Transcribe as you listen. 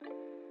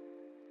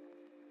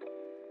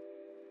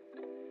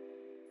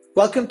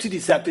Welcome to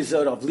this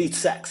episode of Lead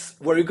Sex,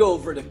 where we go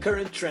over the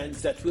current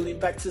trends that will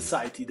impact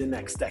society the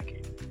next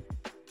decade.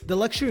 The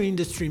luxury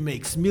industry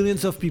makes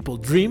millions of people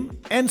dream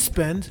and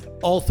spend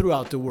all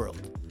throughout the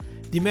world.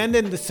 Demand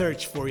and the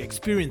search for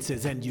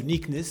experiences and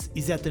uniqueness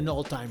is at an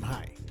all-time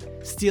high.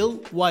 Still,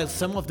 while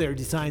some of their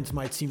designs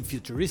might seem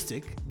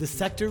futuristic, the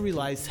sector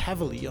relies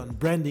heavily on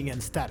branding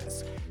and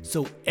status,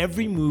 so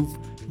every move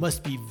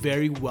must be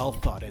very well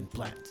thought and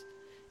planned.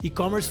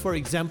 E-commerce, for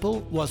example,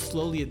 was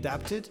slowly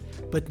adapted,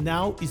 but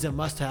now is a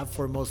must-have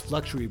for most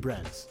luxury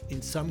brands,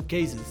 in some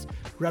cases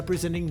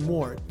representing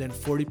more than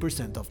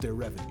 40% of their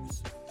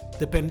revenues.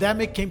 The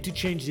pandemic came to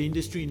change the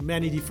industry in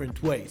many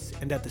different ways,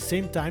 and at the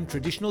same time,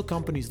 traditional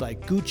companies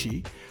like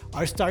Gucci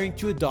are starting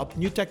to adopt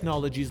new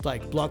technologies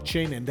like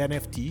blockchain and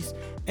NFTs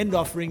and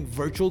offering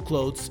virtual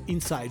clothes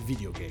inside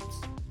video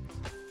games.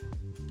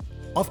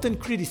 Often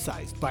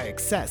criticized by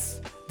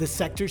excess, the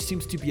sector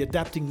seems to be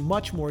adapting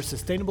much more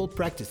sustainable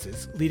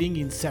practices, leading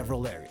in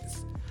several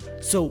areas.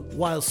 So,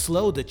 while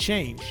slow the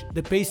change,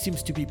 the pace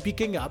seems to be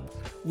picking up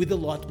with a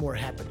lot more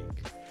happening.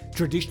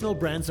 Traditional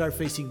brands are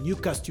facing new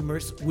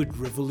customers with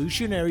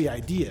revolutionary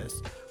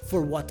ideas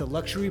for what a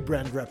luxury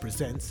brand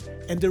represents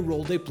and the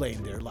role they play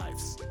in their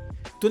lives.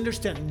 To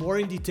understand more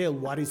in detail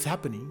what is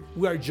happening,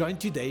 we are joined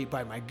today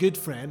by my good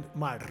friend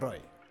Mar Roy.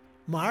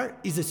 Mar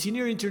is a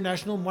senior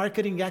international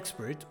marketing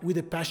expert with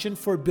a passion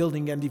for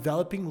building and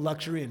developing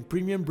luxury and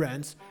premium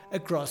brands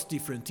across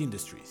different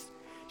industries.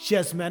 She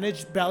has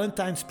managed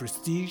Ballantine's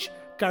Prestige,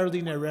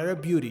 Carolina Herrera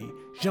Beauty,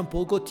 Jean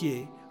Paul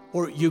Gaultier,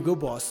 or Hugo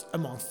Boss,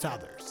 amongst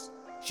others.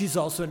 She's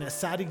also an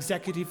Assad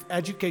Executive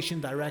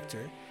Education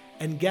Director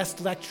and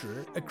guest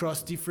lecturer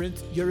across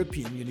different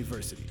European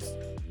universities.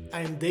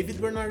 I am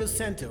David Bernardo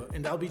Santo,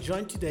 and I'll be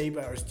joined today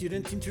by our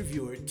student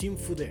interviewer, Tim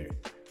Fuder.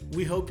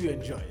 We hope you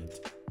enjoy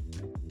it.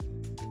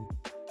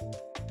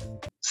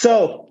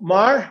 So,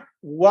 Mar,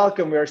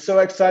 welcome. We are so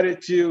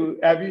excited to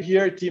have you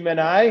here, Tim and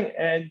I.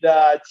 And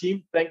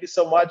Tim, thank you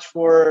so much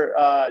for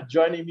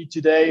joining me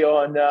today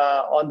on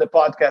the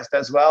podcast,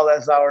 as well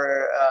as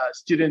our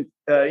student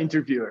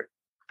interviewer.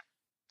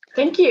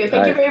 Thank you.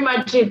 Thank you very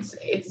much.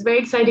 It's very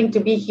exciting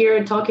to be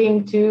here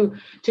talking to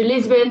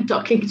Lisbon,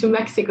 talking to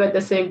Mexico at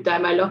the same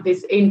time. I love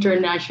this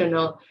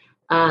international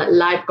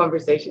live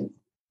conversations.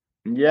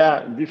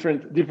 Yeah,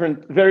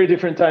 very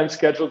different time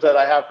schedules that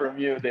I have from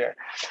you there.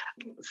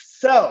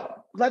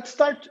 So let's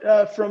start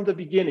from the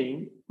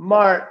beginning.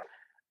 Mar,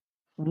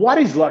 what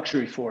is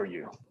luxury for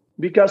you?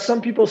 Because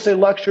some people say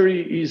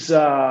luxury is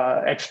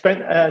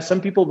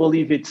some people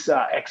believe it's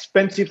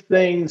expensive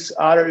things.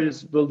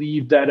 Others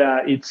believe that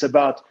it's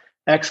about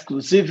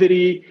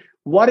exclusivity.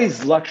 What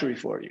is luxury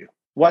for you?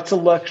 What's a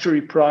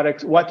luxury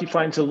product? What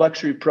defines a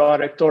luxury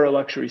product or a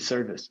luxury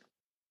service?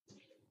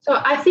 So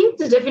I think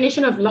the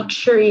definition of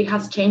luxury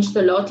has changed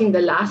a lot in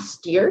the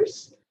last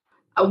years.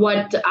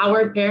 What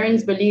our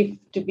parents believed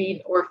to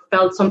be or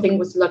felt something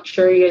was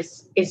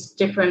luxurious is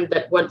different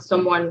than what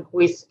someone who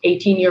is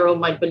 18-year-old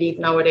might believe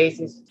nowadays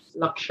is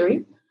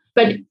luxury.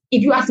 But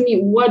if you ask me,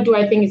 what do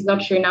I think is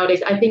luxury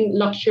nowadays? I think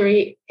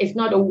luxury is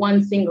not a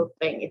one single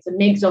thing. It's a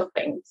mix of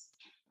things.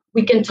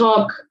 We can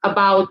talk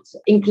about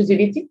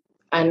inclusivity,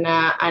 and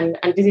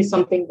this is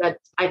something that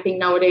I think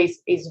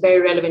nowadays is very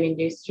relevant in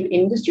this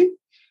industry.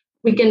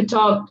 We can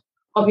talk,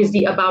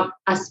 obviously, about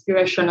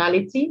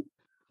aspirationality.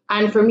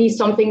 And for me,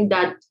 something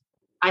that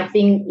I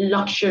think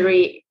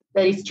luxury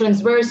that is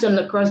transversal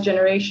across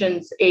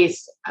generations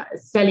is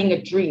selling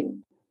a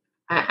dream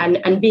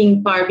and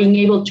being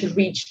able to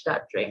reach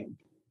that dream.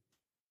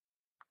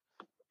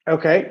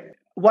 Okay.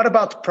 What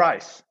about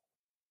price?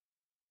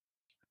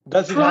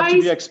 Does it have to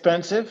be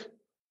expensive?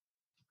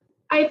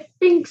 I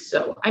think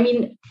so. I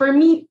mean, for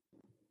me,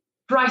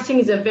 pricing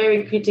is a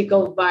very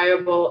critical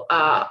variable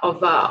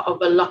of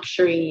a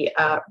luxury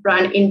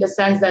brand, in the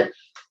sense that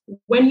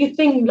when you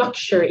think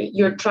luxury,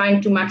 you're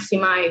trying to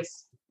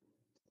maximize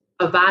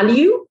a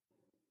value.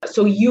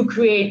 So you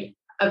create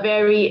a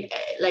very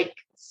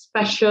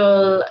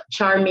special,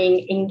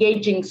 charming,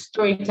 engaging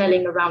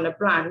storytelling around a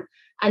brand.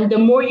 And the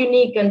more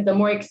unique and the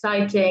more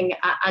exciting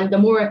and the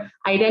more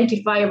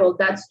identifiable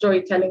that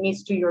storytelling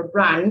is to your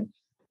brand,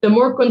 the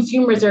more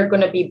consumers are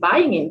going to be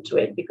buying into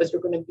it, because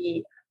you're going to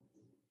be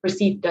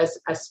perceived as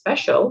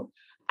special.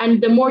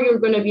 And the more you're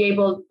going to be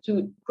able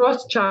to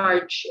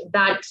cross-charge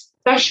that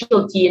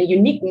specialty and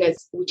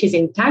uniqueness, which is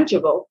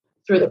intangible,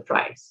 through the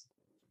price.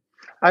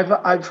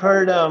 I've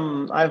heard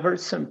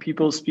some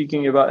people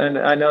speaking about, and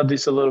I know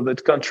this is a little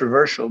bit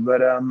controversial,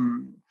 but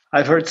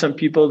I've heard some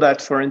people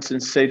that, for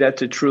instance, say that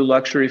the true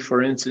luxury,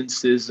 for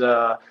instance, is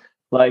it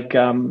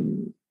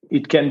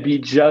can be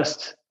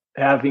just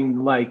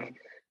having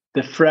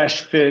the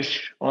fresh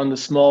fish on the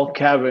small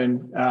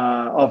cabin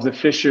of the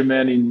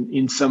fisherman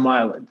in some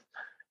island.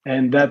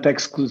 And that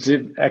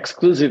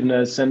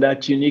exclusiveness and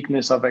that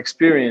uniqueness of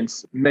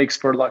experience makes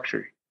for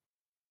luxury.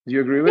 Do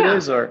you agree with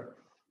this, or?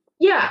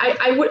 Yeah,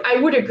 I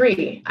would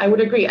agree.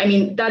 I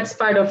mean, that's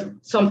part of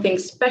something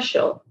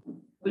special,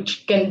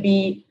 which can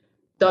be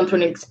done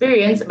through an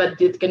experience,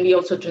 but it can be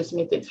also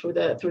transmitted through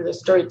the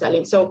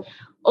storytelling. So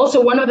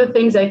also one of the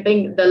things I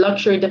think the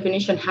luxury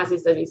definition has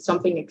is that it's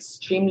something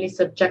extremely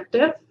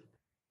subjective.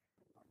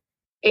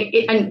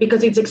 And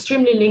because it's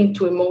extremely linked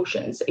to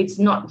emotions, it's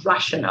not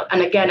rational.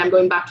 And again, I'm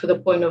going back to the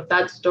point of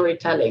that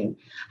storytelling.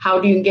 How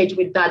do you engage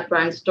with that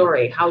brand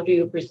story? How do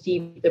you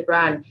perceive the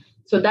brand?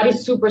 So that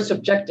is super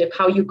subjective,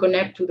 how you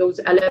connect to those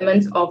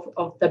elements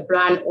of the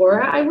brand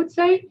aura, I would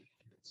say.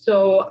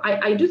 So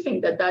I do think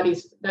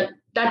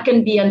that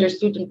can be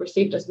understood and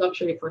perceived as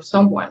luxury for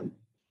someone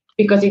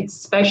because it's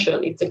special,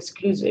 it's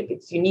exclusive,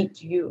 it's unique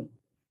to you.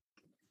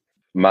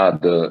 Ma,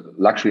 the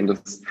luxury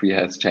industry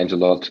has changed a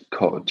lot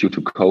due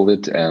to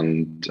COVID,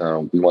 and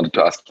we wanted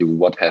to ask you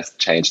what has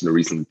changed in the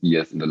recent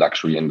years in the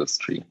luxury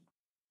industry.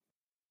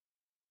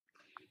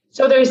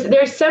 So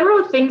there's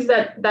several things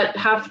that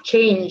have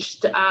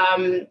changed.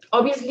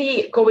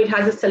 Obviously, COVID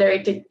has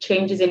accelerated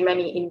changes in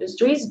many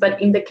industries,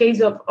 but in the case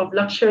of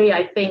luxury,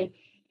 I think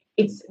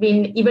it's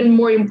been even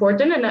more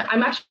important. And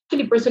I'm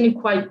actually personally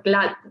quite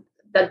glad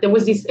that there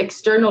was this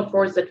external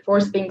force that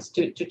forced things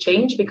to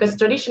change, because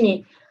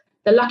traditionally,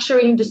 the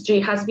luxury industry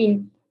has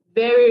been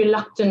very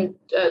reluctant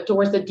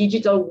towards the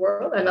digital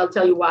world, and I'll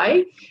tell you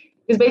why.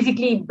 Because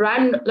basically,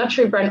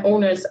 luxury brand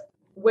owners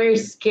were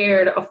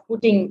scared of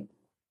putting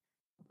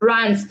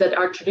brands that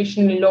are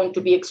traditionally known to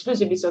be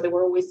exclusively, so they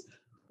were always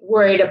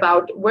worried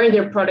about where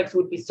their products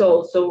would be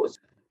sold. So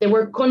they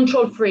were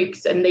control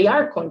freaks, and they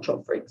are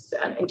control freaks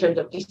in terms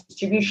of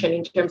distribution,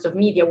 in terms of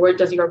media. Where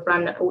does your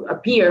brand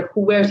appear?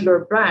 Who wears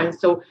your brand?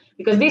 So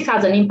because this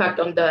has an impact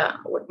on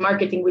what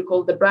marketing we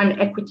call the brand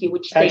equity,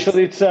 which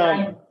actually it's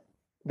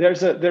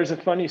there's a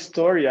funny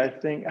story. I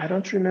think I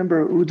don't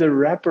remember who the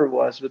rapper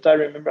was, but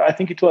I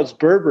think it was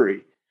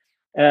Burberry.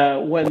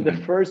 When the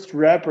first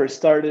rapper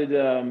started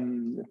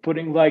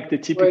putting like the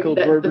typical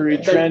Burberry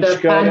trench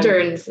coat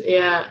patterns,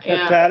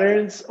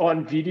 patterns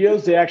on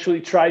videos, they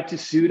actually tried to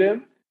sue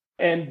them,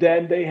 and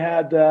then they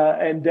had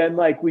and then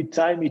like with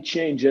time it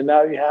changed, and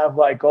now you have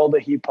like all the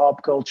hip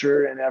hop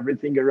culture and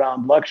everything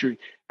around luxury.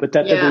 But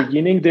at the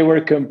beginning, they were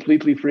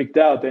completely freaked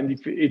out, and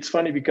it's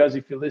funny because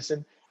if you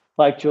listen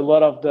like to a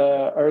lot of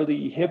the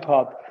early hip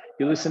hop,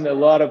 you listen a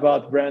lot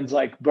about brands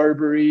like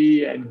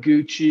Burberry and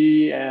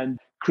Gucci and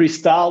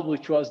Cristal,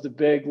 which was the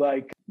big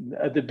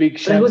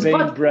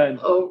champagne brand.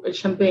 Oh,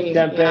 champagne.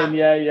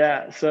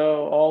 Yeah.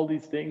 So all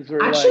these things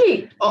were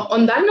actually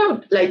on that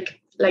note,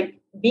 like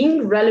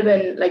being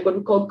relevant, like what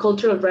we call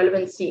cultural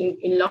relevancy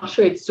in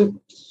luxury, it's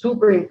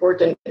super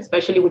important,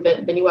 especially with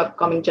the new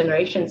upcoming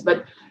generations.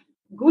 But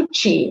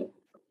Gucci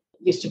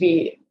used to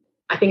be,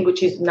 I think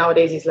Gucci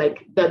nowadays is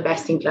like the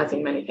best in class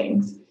in many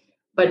things,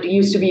 but it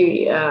used to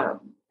be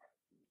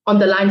on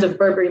the lines of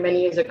Burberry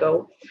many years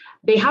ago.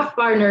 They have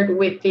partnered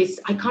with this,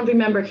 I can't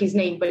remember his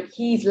name, but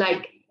he's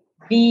like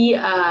the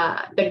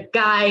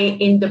guy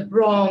in the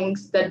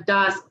Bronx that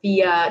does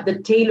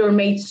the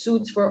tailor-made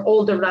suits for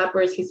all the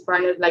rappers. He's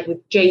partnered like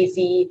with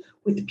Jay-Z,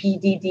 with P.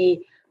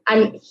 Diddy,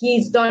 and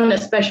he's done a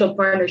special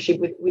partnership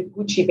with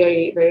Gucci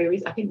very, very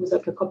recently. I think it was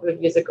like a couple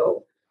of years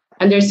ago.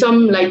 And there's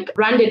some like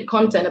branded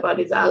content about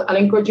it. I'll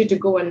encourage you to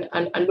go and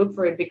look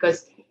for it,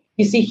 because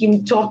you see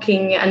him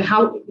talking and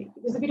how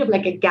there's a bit of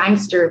like a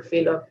gangster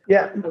feel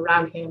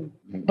around him.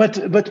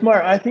 But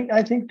Mar, I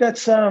think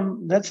that's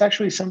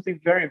actually something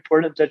very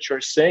important that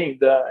you're saying.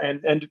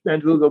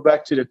 And we'll go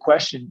back to the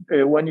question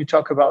when you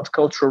talk about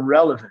cultural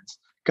relevance,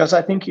 because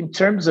I think in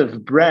terms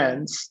of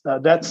brands,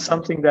 that's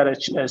something that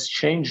has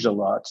changed a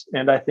lot.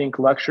 And I think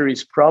luxury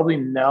is probably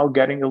now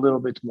getting a little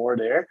bit more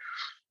there.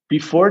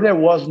 Before, there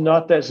was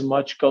not as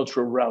much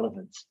cultural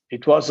relevance.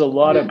 It was a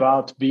lot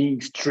about being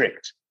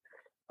strict.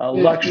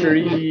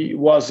 Luxury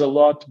was a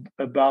lot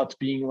about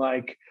being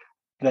like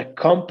the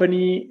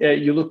company.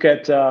 You look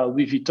at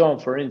Louis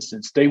Vuitton, for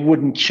instance, they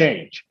wouldn't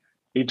change.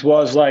 It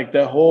was like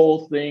the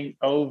whole thing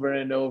over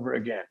and over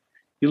again.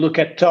 You look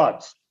at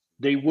Tod's,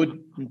 they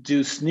wouldn't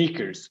do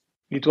sneakers.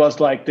 It was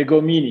like the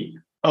Gomini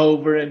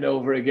over and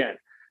over again.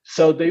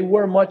 So they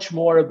were much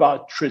more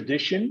about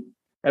tradition,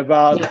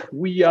 about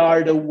we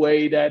are the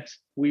way that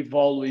we've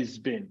always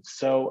been.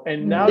 So,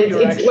 and now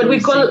it's what we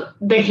call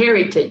the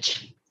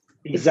heritage.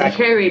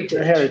 Exactly.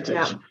 The heritage.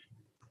 Yeah.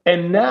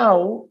 And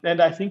now,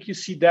 and I think you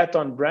see that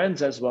on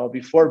brands as well.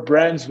 Before,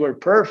 brands were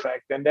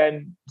perfect, and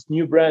then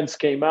new brands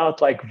came out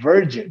like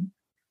Virgin,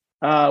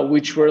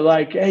 which were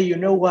like, hey, you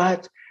know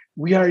what?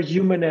 We are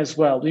human as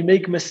well. We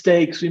make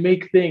mistakes, we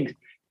make things.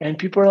 And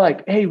people are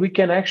like, hey, we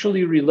can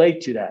actually relate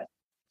to that.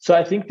 So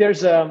I think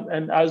there's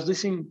and I was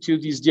listening to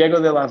this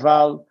Diego de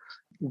Laval,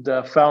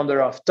 the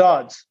founder of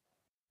Tod's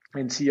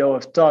and CEO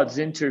of Tod's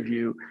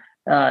interview.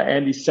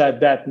 And he said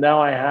that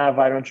now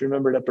I don't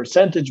remember the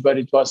percentage, but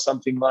it was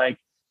something like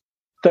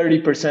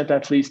 30%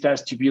 at least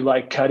has to be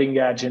like cutting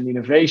edge and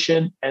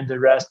innovation, and the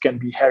rest can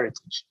be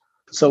heritage.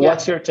 So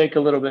what's your take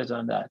a little bit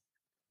on that?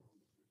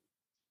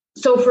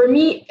 So for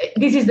me,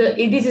 this is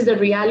the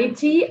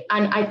reality.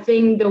 And I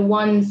think the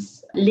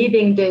ones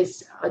leading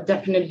this are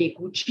definitely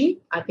Gucci.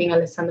 I think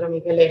Alessandro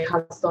Michele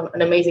has done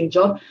an amazing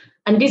job.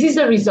 And this is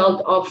a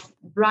result of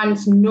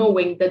brands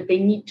knowing that they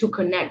need to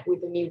connect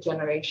with the new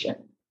generation.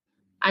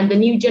 And the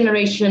new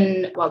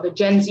generation, well, the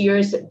Gen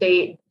Zers,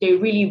 they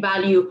really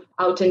value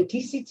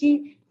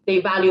authenticity,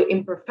 they value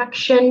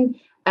imperfection,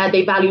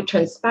 they value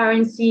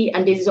transparency.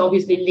 And this is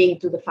obviously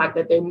linked to the fact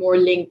that they're more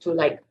linked to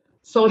like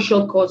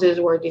social causes,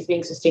 where this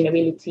being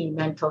sustainability,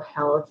 mental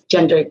health,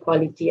 gender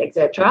equality,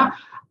 etc.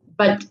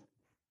 But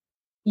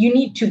you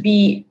need to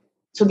be,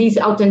 so this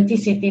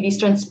authenticity, this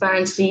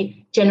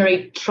transparency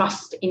generate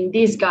trust in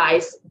these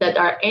guys that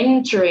are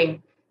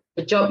entering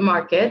the job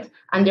market,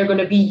 and they're going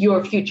to be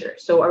your future.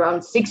 So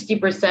around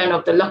 60%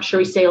 of the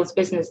luxury sales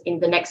business in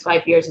the next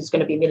 5 years is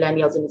going to be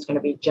millennials, and it's going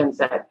to be Gen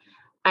Z.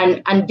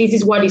 And this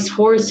is what is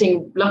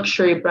forcing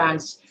luxury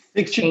brands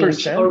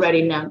 60%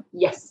 already now.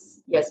 Yes,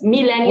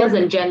 millennials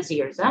and Gen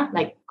Zers,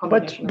 like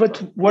combination.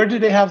 But where do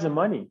they have the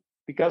money?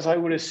 Because I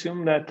would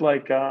assume that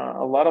like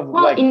a lot of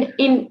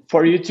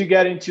for you to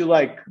get into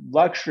like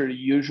luxury,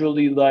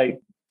 usually like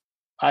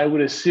I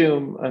would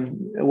assume,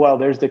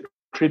 there's the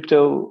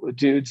crypto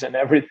dudes and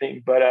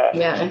everything, but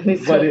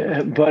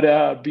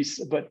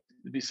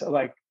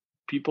like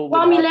people.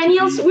 Well,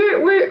 millennials,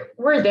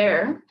 we're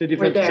there.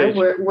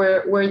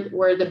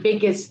 We're the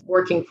biggest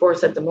working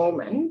force at the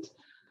moment.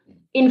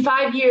 In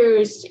 5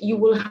 years, you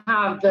will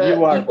have the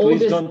oldest.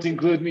 Please don't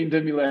include me in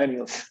the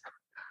millennials.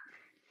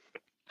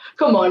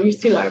 Come on, you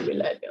still are a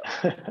millennial.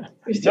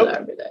 You still are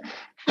a millennial.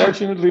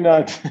 Fortunately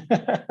not.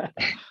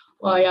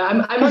 Well, yeah,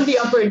 I'm on the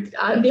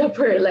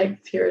upper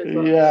like tier as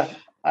well. Yeah,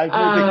 I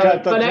made the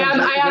cut. But I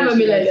am a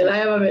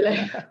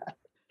millennial.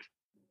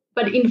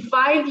 But in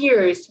 5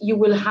 years, you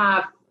will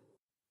have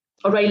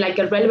already like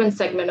a relevant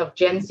segment of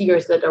Gen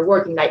Zers that are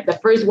working. Like the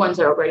first ones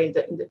are already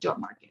in the job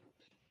market.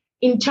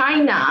 In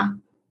China,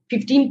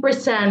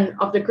 15%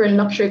 of the current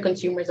luxury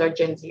consumers are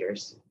Gen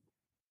Zers.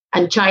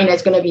 And China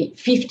is going to be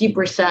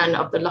 50%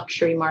 of the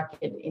luxury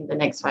market in the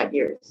next 5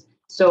 years.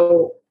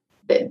 So,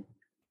 and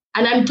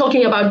I'm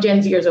talking about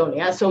Gen Zers only.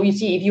 Yeah? So you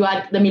see, if you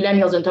add the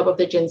millennials on top of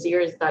the Gen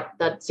Zers, that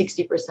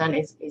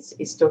 60%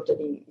 is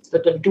totally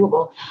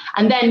doable.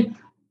 And then,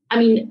 I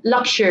mean,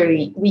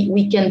 luxury,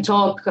 we can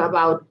talk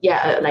about,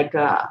 like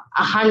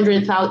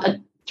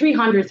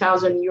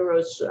 300,000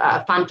 euros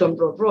Phantom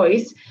Rolls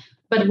Royce,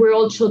 but we're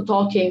also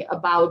talking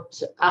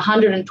about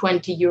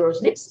 120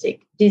 euros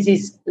lipstick. This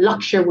is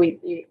luxury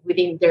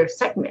within their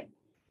segment,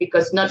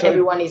 because not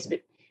everyone is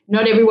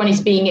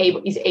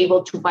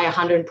able to buy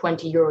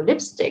 120 euro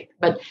lipstick.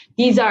 But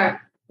these are,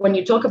 when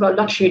you talk about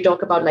luxury, you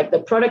talk about like the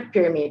product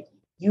pyramid.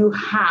 You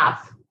have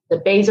the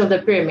base of the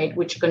pyramid,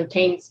 which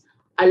contains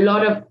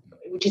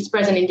which is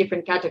present in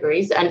different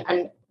categories,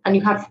 and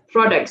you have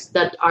products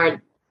that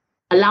are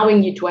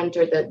allowing you to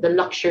enter the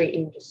luxury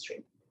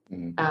industry.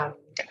 Mm-hmm.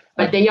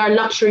 But they are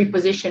luxury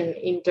positioned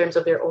in terms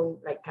of their own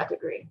like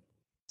category.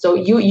 So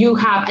you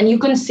have, and you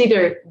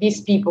consider these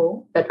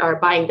people that are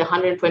buying the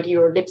 120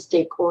 euro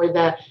lipstick or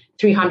the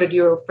 300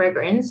 euro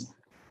fragrance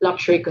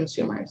luxury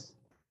consumers.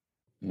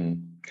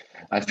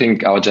 I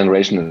think our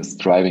generation is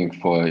striving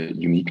for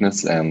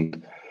uniqueness,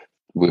 and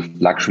with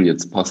luxury,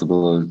 it's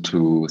possible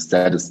to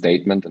set a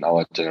statement in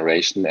our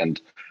generation. And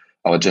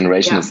our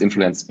generation is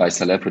influenced by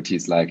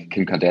celebrities like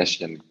Kim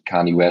Kardashian,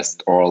 Kanye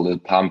West, or Lil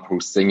Pump,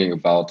 who's singing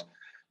about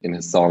in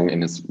his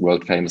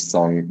world famous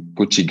song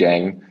Gucci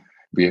Gang.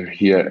 We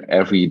hear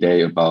every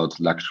day about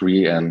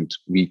luxury, and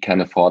we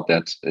can afford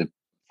that.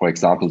 For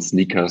example,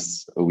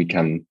 sneakers, we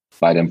can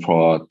buy them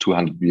for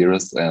 200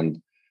 euros, and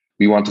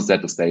we want to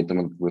set a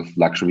statement with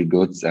luxury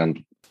goods,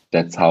 and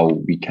that's how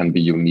we can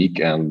be unique.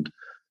 And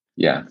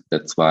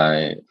that's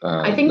why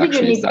I think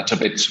luxury is such a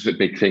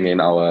big thing in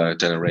our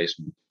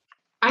generation.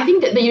 I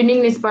think that the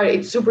uniqueness part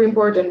is super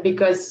important,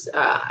 because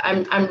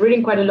I'm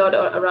reading quite a lot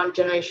around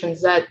Generation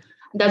Z.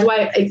 That's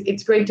why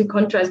it's great to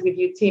contrast with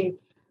you, Tim.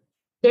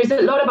 There's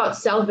a lot about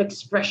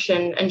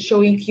self-expression and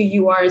showing who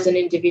you are as an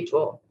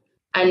individual.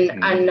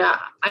 And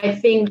I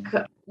think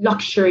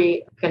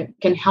luxury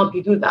can help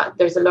you do that.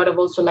 There's a lot of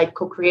also like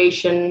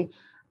co-creation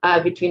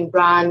between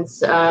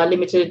brands,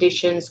 limited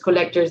editions,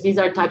 collectors. These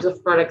are types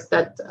of products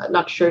that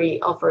luxury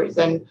offers.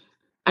 And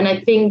I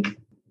think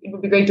it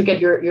would be great to get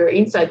your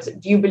insights.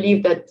 Do you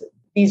believe that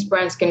these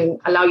brands can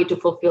allow you to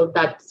fulfill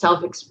that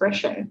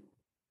self-expression?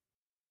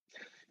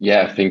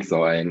 Yeah, I think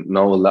so. I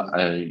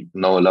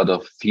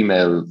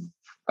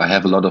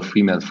have a lot of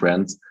female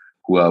friends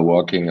who are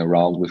walking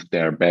around with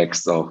their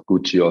bags of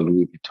Gucci or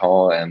Louis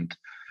Vuitton, and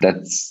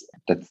that's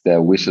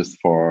their wishes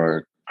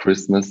for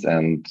Christmas.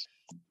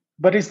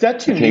 But is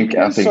that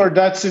uniqueness,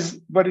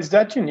 but is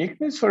that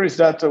uniqueness, or is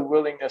that a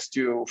willingness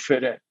to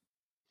fit in?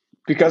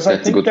 Because I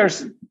think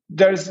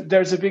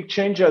there's a big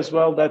change as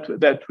well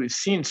that we've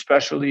seen,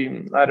 especially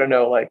in, I don't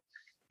know, like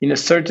in a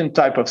certain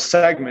type of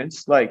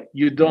segments, like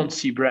you don't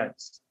see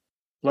brands.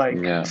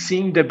 Like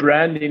seeing the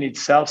brand in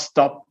itself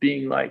stop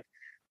being like,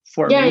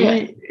 for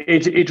me,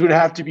 it would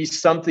have to be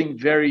something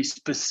very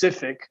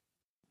specific,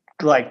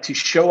 like to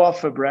show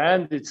off a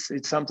brand.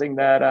 It's something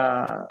that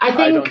I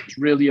don't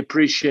really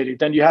appreciate it.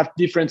 Then you have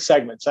different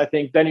segments. I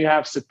think then you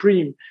have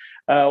Supreme,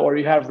 or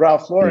you have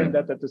Ralph Lauren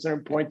that at a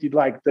certain point he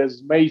like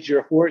does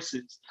major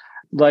horses.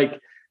 Like,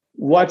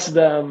 what's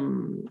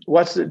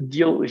the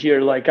deal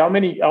here? Like,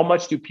 how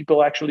much do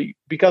people actually?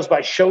 Because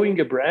by showing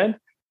a brand,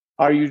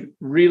 are you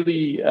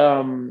really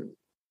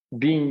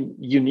being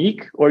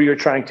unique, or you're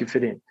trying to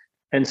fit in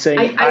and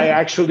saying I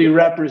actually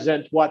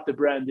represent what the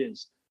brand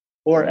is,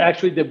 or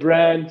actually the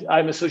brand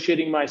I'm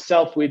associating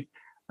myself with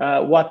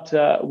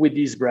with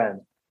this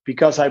brand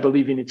because I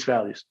believe in its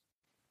values?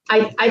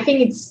 I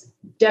think it's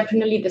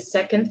definitely the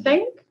second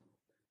thing.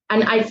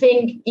 And I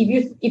think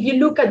if you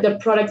look at the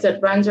products that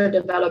brands are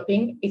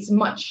developing, it's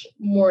much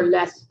more or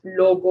less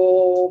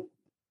logo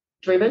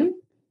driven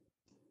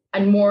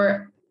and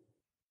more,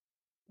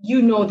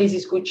 this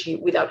is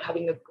Gucci without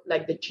having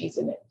the G's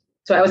in it.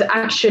 So I was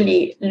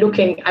actually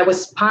I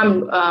was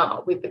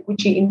spammed with the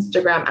Gucci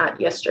Instagram ad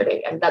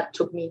yesterday, and that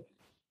took me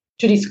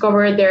to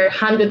discover their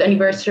 100th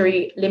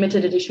anniversary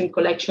limited edition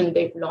collection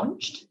they've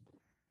launched.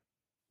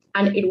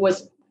 And it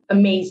was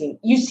amazing.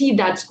 You see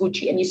that's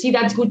Gucci, and you see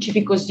that's Gucci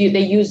because they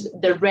use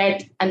the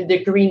red and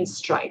the green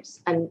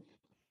stripes. And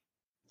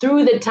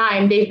through the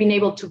time, they've been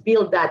able to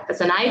build that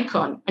as an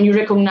icon, and you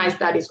recognize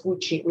that is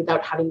Gucci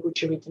without having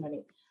Gucci written on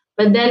it.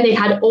 But then they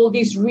had all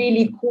these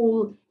really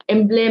cool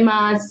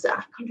emblemas.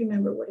 I can't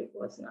remember what it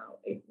was now.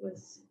 It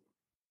was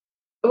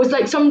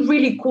like some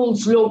really cool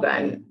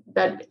slogan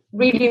that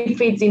really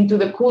fits into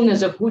the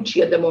coolness of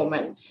Gucci at the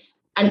moment.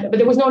 But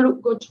there was no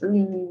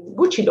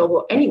Gucci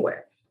logo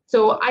anywhere.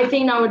 So I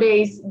think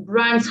nowadays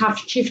brands have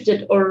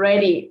shifted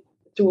already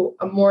to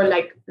a more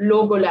like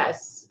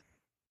logo-less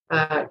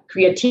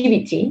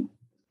creativity.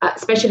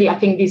 Especially, I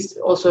think this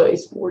also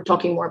we're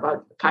talking more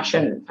about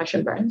fashion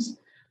brands.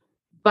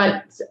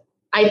 But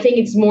I think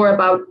it's more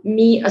about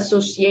me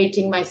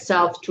associating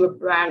myself to a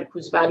brand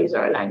whose values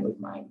are aligned with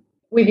mine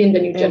within the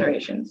new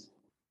generations.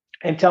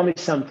 And tell me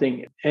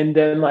something. And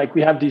then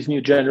we have this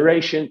new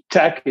generation.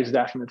 Tech is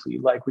definitely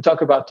we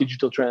talk about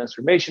digital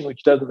transformation,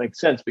 which doesn't make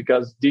sense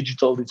because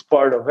digital is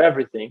part of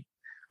everything.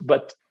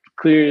 But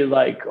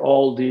clearly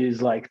all these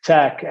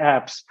tech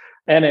apps,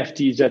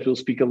 NFTs that we'll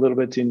speak a little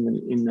bit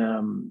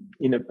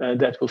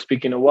that we'll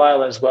speak in a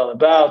while as well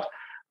about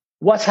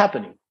what's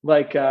happening.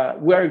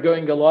 We're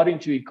going a lot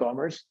into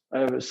e-commerce.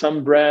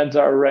 Some brands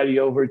are already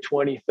over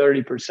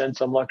 20-30%,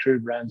 some luxury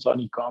brands on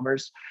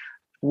e-commerce.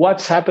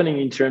 What's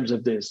happening in terms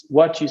of this?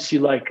 What you see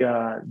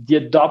the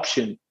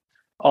adoption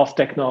of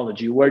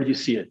technology? Where do you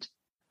see it?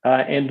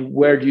 And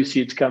where do you see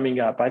it coming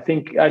up? I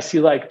think I see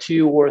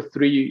 2 or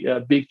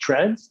 3 big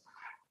trends.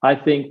 I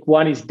think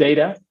one is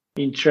data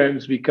in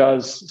terms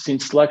because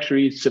since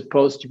luxury is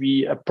supposed to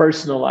be a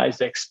personalized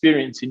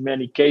experience in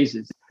many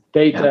cases,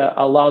 data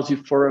allows you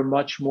for a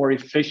much more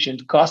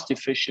efficient,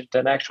 cost-efficient,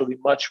 and actually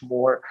much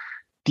more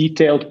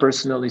detailed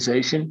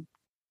personalization.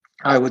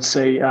 I would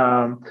say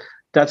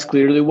that's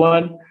clearly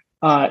one.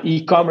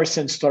 E-commerce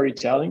and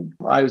storytelling,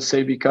 I would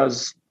say,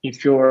 because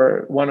if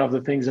you're one of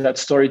the things that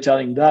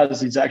storytelling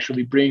does is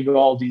actually bring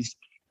all these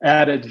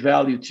added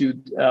value to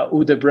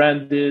who the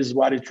brand is,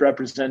 what it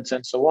represents,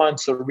 and so on.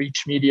 So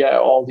reach media,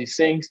 all these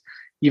things.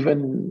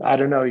 Even, I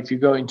don't know, if you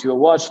go into a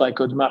watch like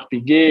Audemars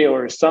Piguet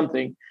or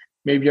something,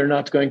 maybe you're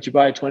not going to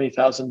buy a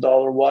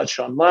 $20,000 watch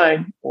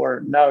online,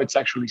 or now it's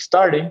actually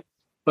starting,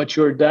 but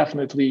you're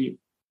definitely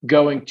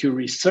going to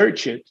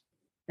research it.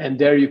 And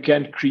there you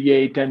can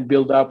create and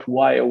build up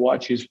why a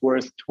watch is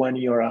worth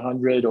 20 or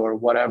 100 or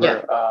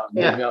whatever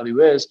the value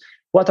is.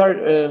 What are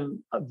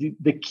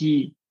the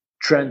key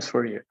trends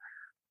for you?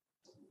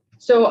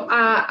 So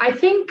I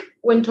think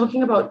when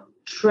talking about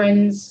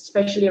trends,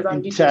 especially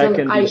around tech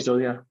and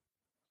digital,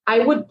 I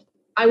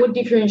would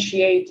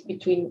differentiate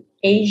between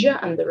Asia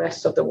and the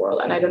rest of the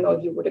world. And I don't know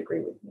if you would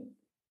agree with me.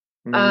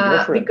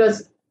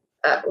 Because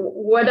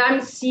what I'm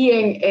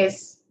seeing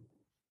is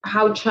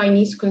how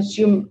Chinese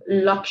consume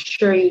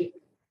luxury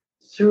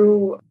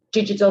through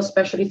digital,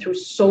 especially through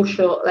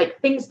social,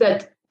 things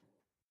that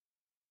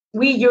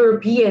we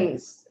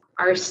Europeans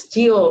are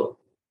still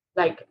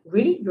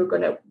really? You're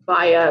going to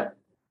buy a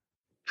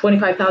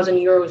 25,000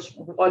 euros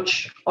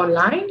watch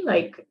online?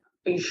 Are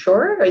you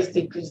sure? Is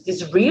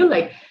this real?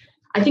 I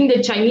think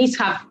the Chinese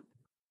have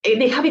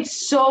it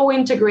so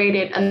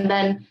integrated, and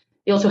then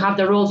they also have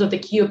the roles of the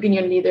key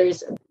opinion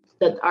leaders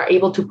that are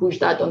able to push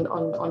that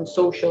on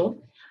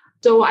social.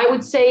 So I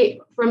would say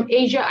from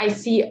Asia, I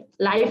see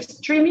live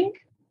streaming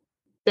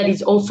that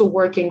is also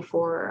working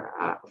for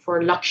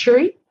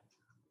luxury.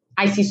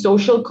 I see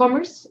social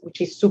commerce,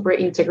 which is super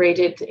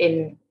integrated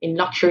in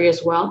luxury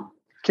as well.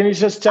 Can you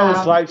just tell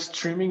us live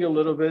streaming a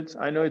little bit?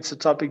 I know it's a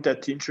topic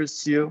that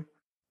interests you.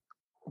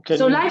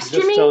 Live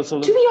streaming, to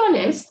be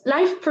honest,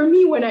 for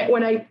me, when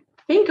I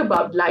think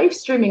about live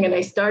streaming and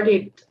I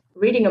started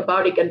reading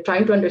about it and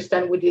trying to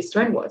understand what this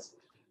trend was,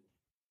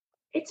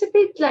 it's a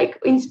bit like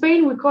in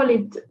Spain, we call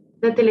it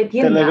the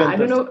teletienda. I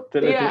don't know.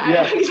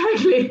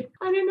 Exactly.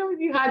 I don't know if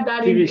you had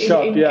that TV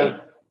shop.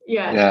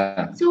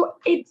 Yeah. So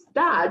it's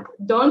that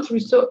done through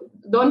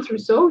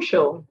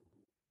social.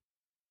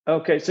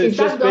 Okay, so it's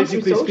just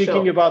basically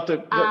speaking about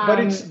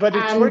but it's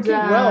working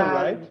well,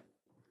 right?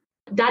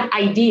 That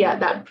idea,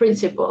 that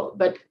principle,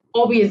 but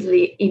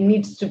obviously it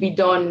needs to be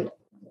done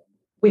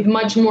with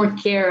much more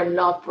care and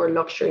love for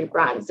luxury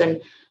brands.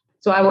 And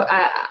so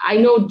I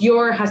know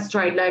Dior has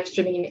tried live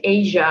streaming in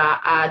Asia,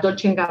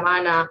 Dolce &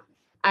 Gabbana,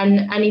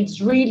 and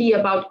it's really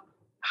about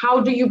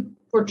how do you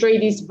portray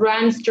this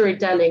brand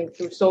storytelling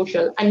through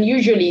social. And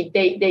usually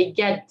they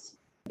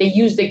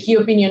use the key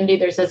opinion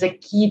leaders as a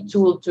key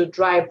tool to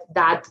drive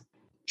that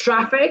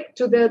traffic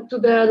to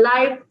the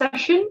live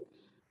session,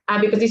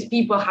 because these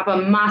people have a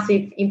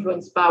massive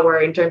influence power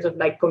in terms of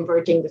like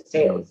converting the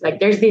sales. Like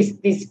there's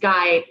this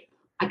guy,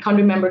 I can't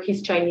remember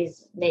his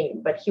Chinese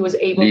name, but he was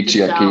able to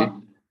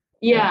sell.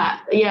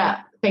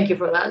 Yeah. Thank you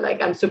for that.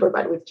 Like I'm super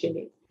bad with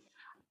Chinese.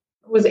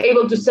 Was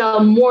able to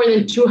sell more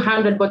than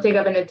 200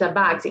 Bottega Veneta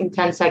bags in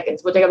 10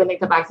 seconds. Bottega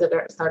Veneta bags that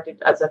are started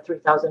as a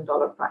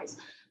 $3,000 price.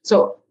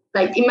 So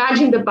like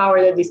imagine the power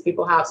that these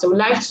people have. So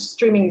live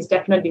streaming is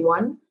definitely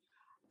one.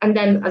 And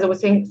then, as I was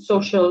saying,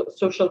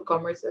 social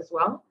commerce as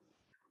well.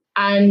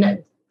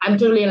 And I'm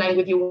totally aligned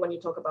with you when you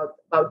talk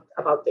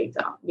about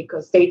data,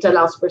 because data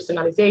allows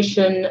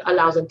personalization,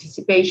 allows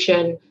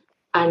anticipation,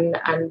 and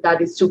that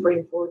is super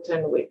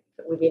important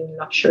within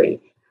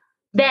luxury.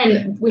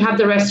 Then we have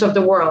the rest of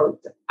the world.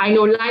 I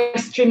know live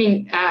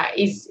streaming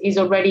is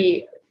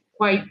already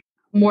quite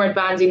more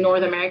advanced in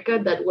North America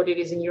than what it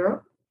is in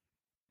Europe.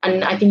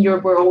 And I think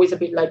Europe, we're always a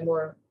bit like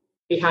more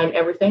behind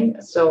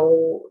everything.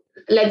 So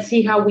let's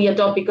see how we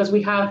adopt, because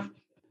we have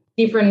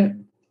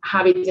different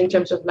habits in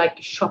terms of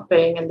like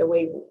shopping and the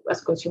way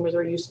as consumers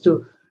are used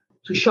to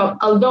shop.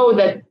 Although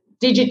that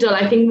digital,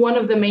 I think one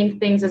of the main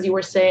things, as you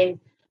were saying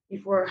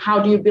before,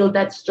 how do you build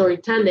that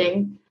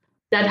storytelling?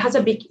 That has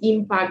a big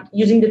impact.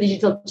 Using the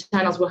digital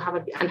channels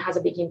has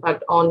a big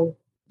impact on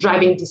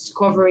driving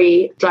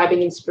discovery,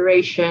 driving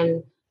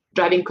inspiration,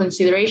 driving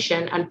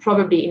consideration, and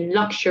probably in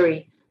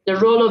luxury. The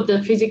role of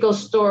the physical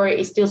store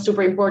is still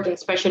super important,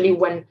 especially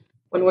when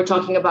we're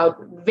talking about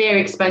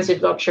very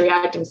expensive luxury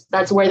items.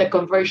 That's where the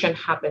conversion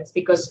happens,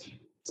 because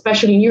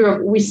especially in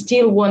Europe, we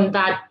still want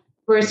that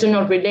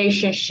personal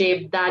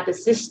relationship, that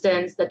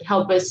assistance that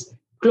help us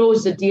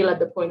close the deal at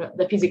the point of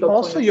the physical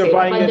also point of you're sale.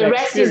 buying But an the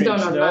rest is done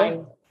experience, online.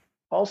 No?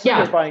 Also,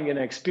 you're buying an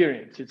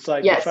experience. It's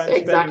like, yes, if I'm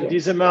spending exactly.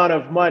 this amount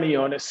of money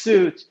on a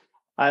suit,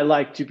 I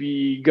like to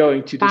be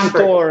going to the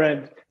store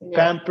and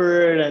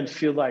pampered and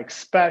feel like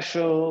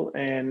special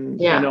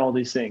and all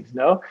these things.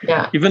 No,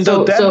 even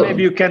though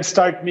maybe you can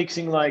start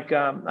mixing. Like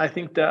I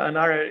think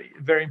another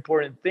very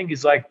important thing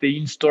is like the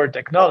in-store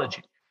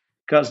technology,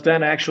 because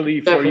then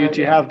actually for you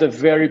to have the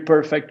very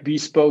perfect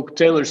bespoke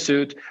tailor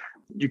suit,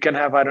 you can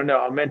have, I don't know,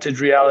 augmented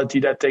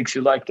reality that takes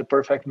you like the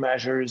perfect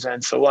measures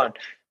and so on.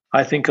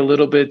 I think a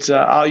little bit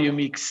how you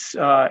mix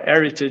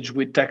heritage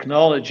with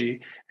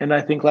technology. And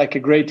I think like a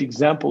great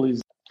example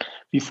is,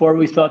 before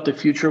we thought the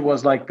future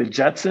was like the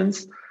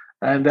Jetsons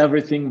and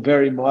everything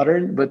very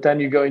modern, but then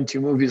you go into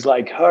movies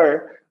like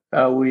Her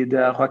with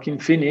Joaquin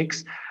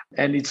Phoenix,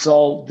 and it's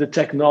all, the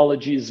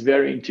technology is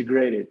very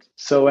integrated.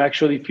 So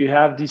actually, if you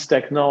have this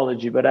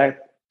technology, but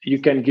you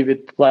can give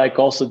it like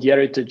also the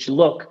heritage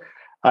look,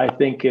 I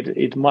think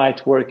it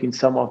might work in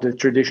some of the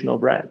traditional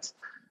brands.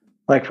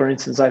 Like, for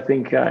instance, I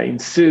think in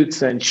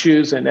suits and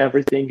shoes and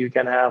everything, you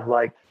can have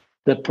like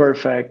the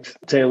perfect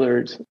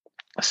tailored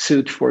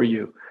suit for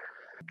you.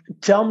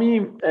 Tell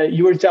me,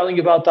 you were telling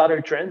about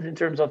other trends in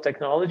terms of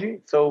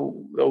technology. So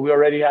we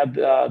already had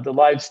the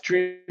live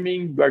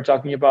streaming. We're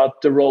talking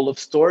about the role of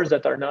stores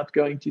that are not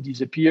going to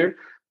disappear,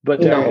 but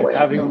they're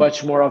having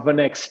much more of an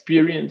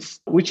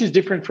experience, which is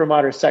different from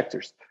other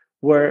sectors,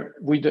 where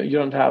you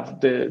don't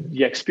have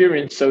the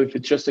experience. So if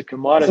it's just a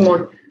commodity, it's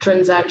more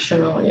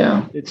transactional.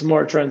 Yeah, it's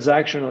more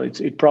transactional.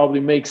 It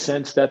probably makes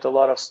sense that a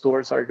lot of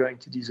stores are going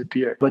to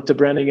disappear. But the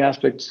branding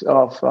aspect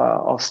of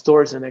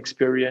stores and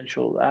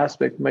experiential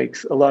aspect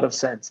makes a lot of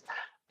sense.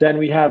 Then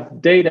we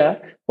have data.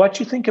 What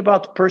do you think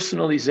about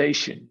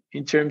personalization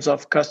in terms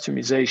of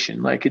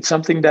customization? Like, it's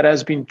something that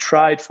has been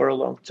tried for a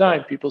long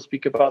time. People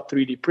speak about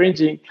 3D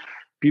printing.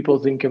 People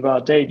think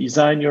about, hey,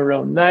 design your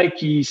own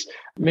Nikes.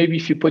 Maybe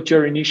if you put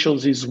your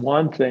initials is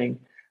one thing,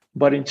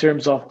 but in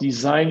terms of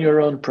design your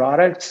own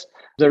products,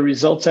 the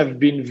results have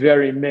been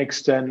very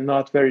mixed and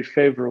not very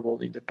favorable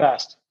in the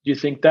past. Do you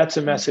think that's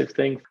a massive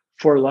thing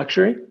for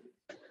luxury?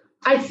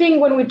 I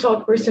think when we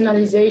talk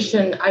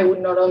personalization, I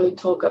would not only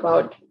talk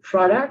about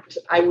product,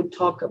 I would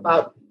talk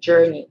about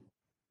journey.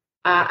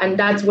 And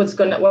that's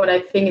what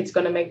I think it's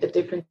gonna make the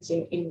difference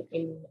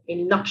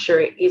in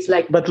luxury. Is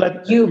like, but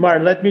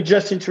let me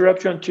just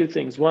interrupt you on two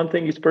things. One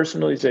thing is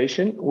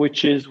personalization,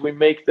 which is we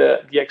make the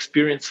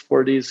experience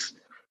for this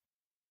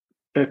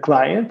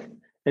client,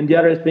 and the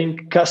other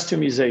thing,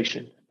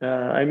 customization.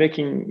 I'm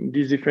making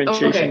this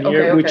differentiation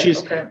which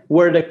is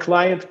where the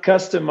client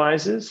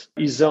customizes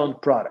his own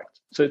product.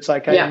 So it's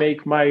like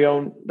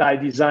I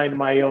design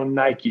my own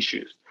Nike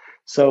shoes.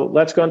 So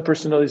let's go on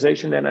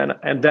personalization,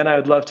 and then I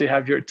would love to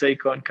have your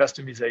take on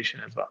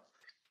customization as well.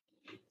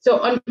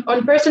 So on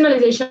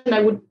personalization,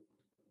 I would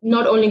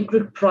not only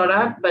include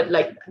product, but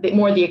like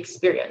more the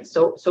experience.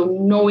 So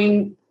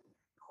knowing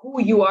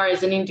who you are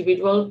as an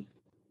individual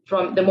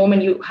from the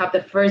moment you have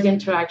the first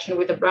interaction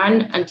with a brand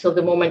until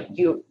the moment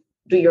you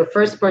do your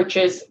first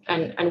purchase,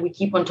 and we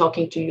keep on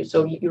talking to you,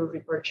 so you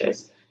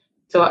repurchase.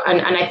 So,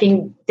 and I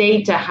think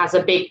data has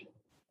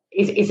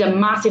is a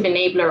massive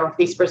enabler of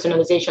this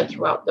personalization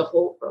throughout the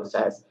whole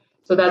process.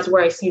 So that's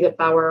where I see the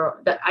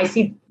power, that I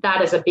see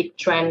that as a big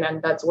trend,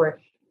 and that's where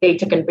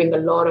data can bring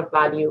a lot of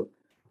value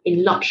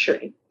in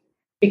luxury,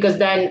 because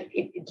then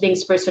it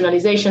links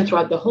personalization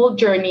throughout the whole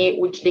journey,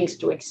 which links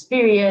to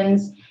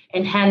experience,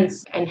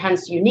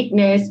 enhance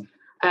uniqueness.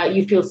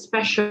 You feel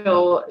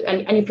special,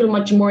 and you feel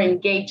much more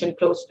engaged and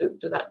close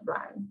to that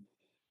brand.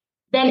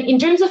 Then in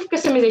terms of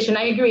customization,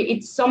 I agree.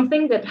 It's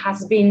something that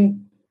has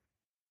been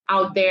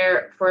out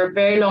there for a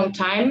very long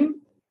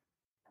time.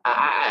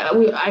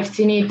 I've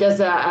seen it as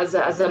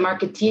a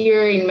marketeer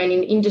in many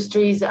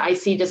industries. I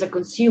see it as a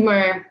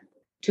consumer.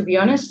 To be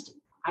honest,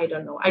 I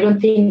don't know. I don't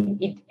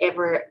think it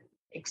ever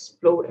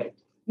exploded.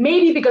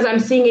 Maybe because I'm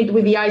seeing it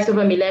with the eyes of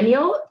a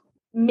millennial.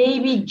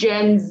 Maybe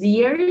Gen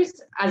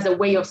Zers as a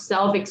way of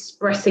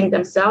self-expressing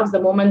themselves,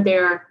 the moment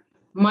they're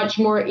much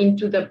more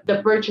into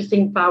the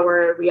purchasing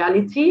power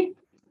reality,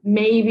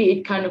 maybe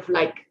it kind of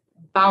like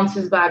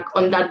bounces back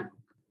on that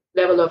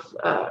level of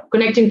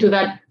connecting to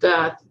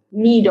that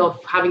need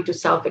of having to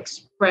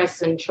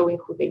self-express and showing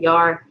who they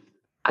are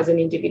as an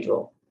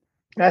individual.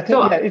 I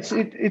think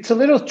it's a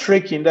little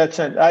tricky in that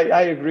sense.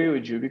 I agree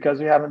with you, because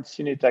we haven't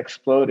seen it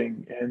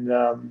exploding,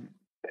 and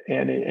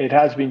it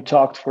has been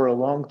talked for a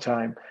long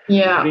time.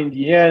 Yeah. But in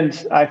the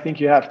end, I think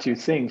you have two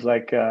things.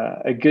 Like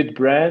a good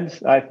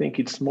brand, I think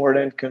it's more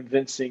than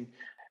convincing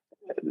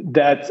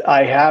that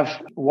I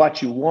have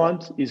what you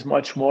want, is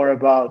much more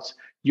about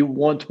you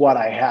want what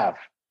I have.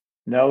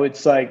 No,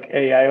 it's like,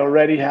 hey, I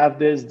already have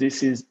this.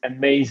 This is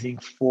amazing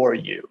for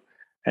you.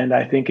 And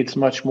I think it's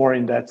much more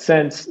in that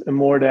sense,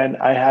 more than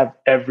I have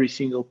every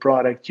single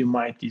product you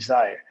might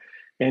desire.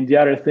 And the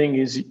other thing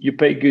is, you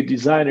pay good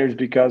designers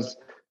because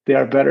they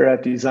are better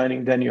at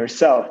designing than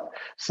yourself.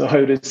 So I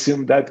would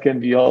assume that can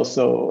be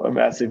also a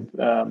massive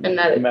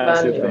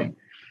thing.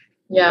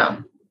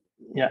 Yeah.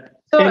 Yeah.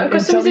 So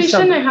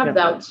customization, I have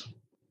doubts.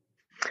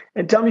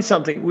 And tell me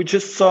something. We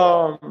just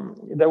saw,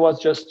 there was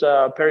just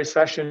Paris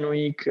Fashion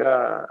Week.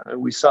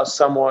 We saw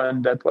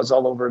someone that was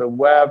all over the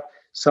web,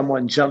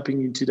 someone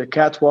jumping into the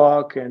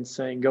catwalk and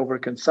saying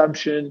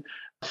overconsumption.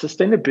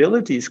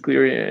 Sustainability is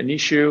clearly an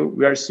issue.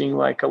 We are seeing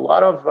like a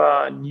lot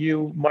of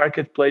new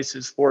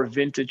marketplaces for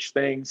vintage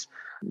things.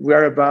 We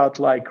are about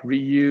like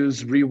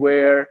reuse,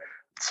 rewear.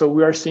 So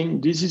we are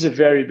seeing this is a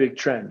very big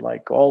trend,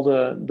 like all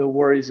the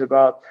worries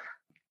about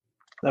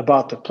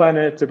the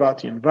planet,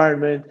 about the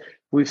environment.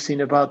 We've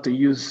seen about the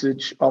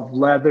usage of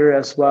leather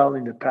as well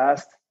in the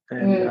past,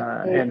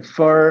 and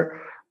fur.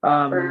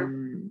 I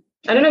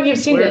don't know if you've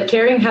seen that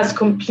Kering has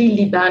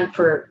completely banned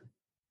for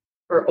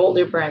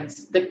older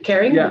brands. The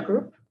Kering, the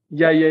group.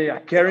 Yeah.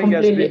 Kering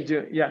has been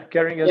doing. Yeah,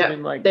 Kering has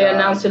been like. They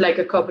announced it like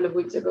a couple of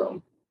weeks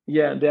ago.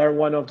 Yeah, they are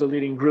one of the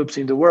leading groups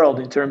in the world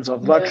in terms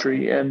of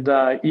luxury. Yeah. And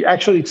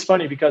actually, it's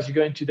funny because you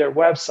go into their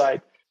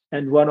website,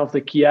 and one of the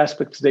key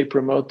aspects they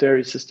promote there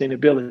is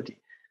sustainability.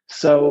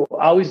 So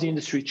how is the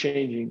industry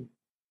changing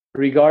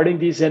regarding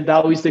this, and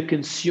how is the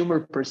consumer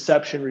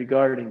perception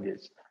regarding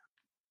this?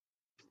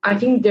 I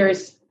think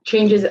there's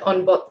changes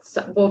on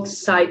both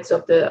sides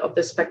of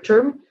the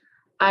spectrum,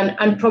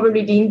 and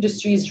probably the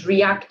industry is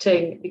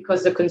reacting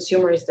because the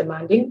consumer is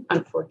demanding,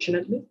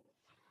 unfortunately,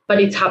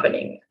 but it's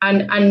happening.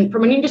 And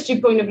from an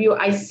industry point of view,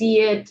 I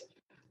see it.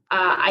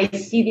 I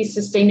see this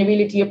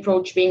sustainability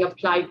approach being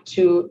applied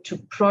to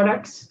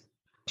products,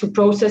 to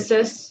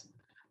processes,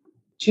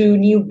 to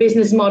new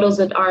business models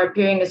that are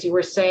appearing, as you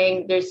were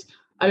saying. There's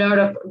a lot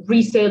of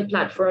resale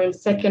platforms,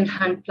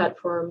 secondhand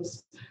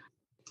platforms,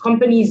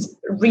 companies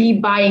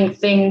rebuying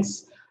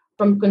things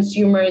from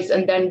consumers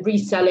and then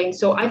reselling.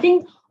 So I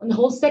think on the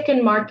whole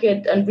second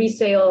market and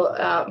resale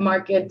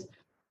market,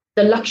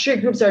 the luxury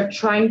groups are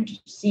trying to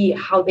see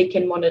how they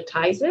can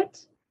monetize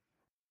it.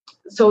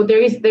 So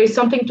there is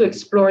something to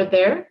explore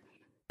there,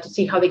 to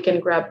see how they can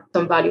grab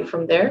some value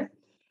from there.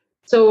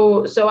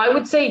 So I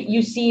would say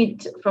you see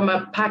it from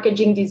a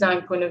packaging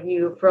design point of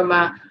view, from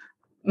a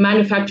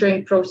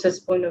manufacturing process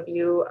point of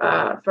view,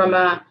 from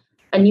a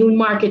new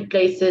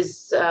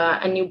marketplaces,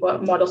 a new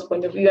models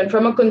point of view, and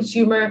from a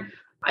consumer,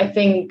 I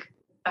think,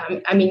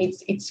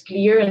 it's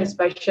clear, and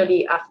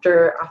especially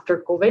after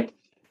COVID,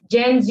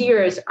 Gen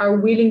Zers are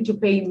willing to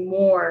pay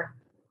more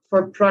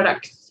for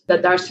products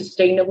that are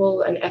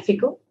sustainable and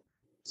ethical.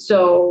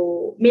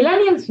 So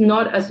millennials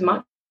not as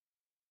much,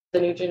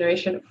 the new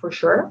generation for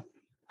sure.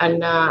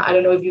 And I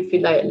don't know if you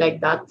feel like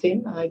that,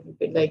 Tim. You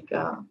feel like.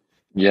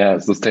 Yeah,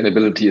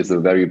 sustainability is a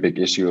very big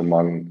issue in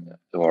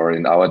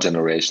our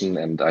generation.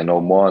 And I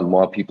know more and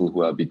more people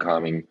who are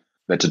becoming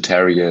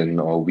vegetarian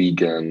or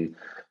vegan,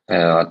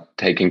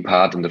 taking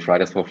part in the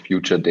Fridays for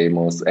Future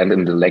demos, and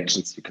in the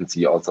elections. You can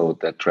see also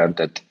that trend,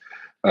 that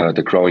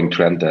the growing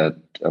trend that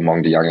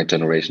among the younger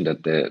generation,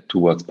 that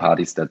towards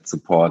parties that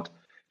support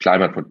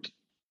climate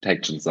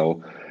protection.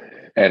 So,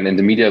 and in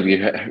the media,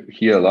 we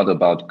hear a lot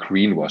about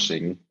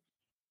greenwashing.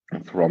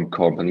 from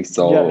companies.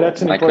 So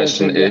my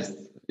question is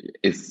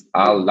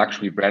are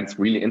luxury brands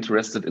really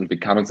interested in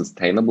becoming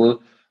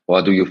sustainable,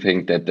 or do you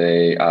think that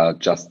they are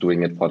just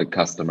doing it for the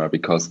customer?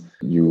 Because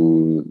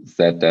you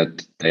said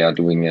that they are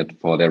doing it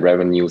for their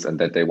revenues and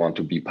that they want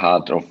to be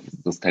part of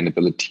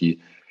sustainability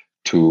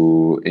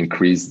to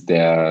increase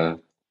their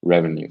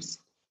revenues.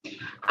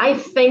 I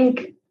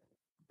think,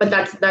 but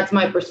that's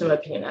my personal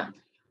opinion.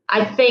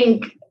 I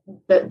think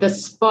that the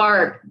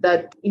spark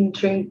that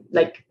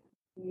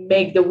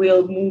make the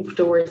wheel move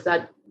towards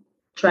that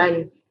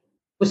trend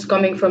was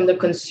coming from the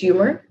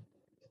consumer.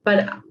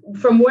 But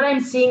from what I'm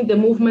seeing, the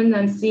movement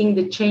I'm seeing,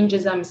 the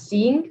changes I'm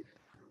seeing,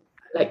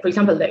 like for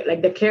example,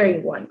 like the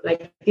Kering one,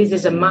 like this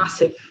is a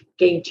massive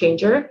game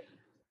changer.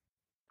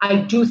 I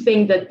do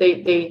think that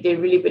they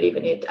really believe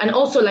in it. And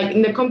also like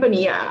in the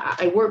company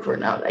I work for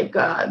now, like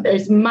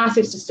there's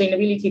massive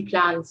sustainability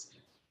plans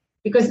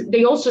because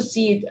they also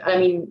see it, I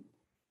mean,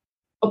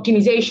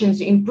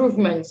 optimizations,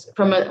 improvements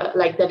from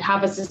like that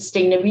have a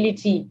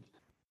sustainability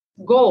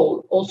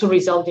goal also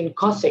result in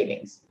cost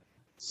savings.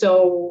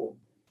 So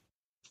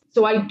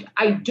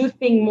I do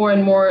think more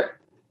and more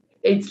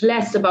it's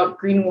less about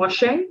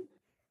greenwashing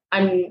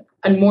and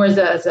more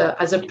as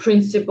a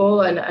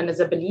principle and as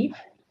a belief.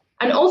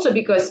 And also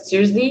because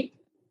seriously,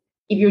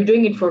 if you're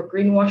doing it for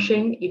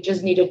greenwashing, you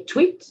just need a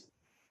tweet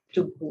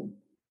to boom.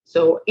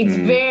 So it's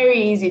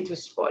very easy to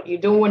spot. You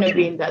don't want to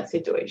be in that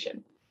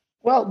situation.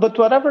 Well, but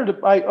whatever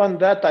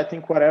I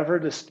think whatever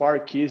the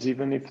spark is,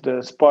 even if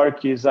the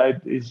spark is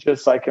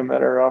just like a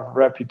matter of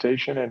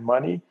reputation and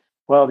money.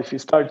 Well, if you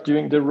start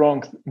doing the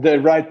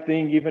right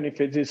thing, even if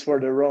it is for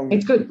the wrong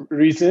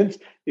reasons,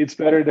 it's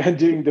better than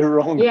doing the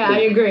wrong thing.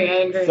 I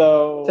agree.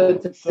 So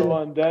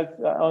on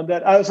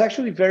that, I was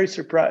actually very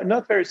surprised.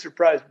 Not very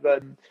surprised,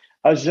 but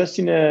I was just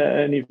in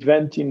an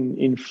event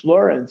in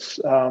Florence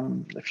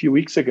a few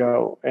weeks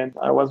ago, and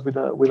I was with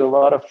a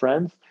lot of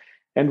friends.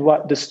 And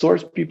what the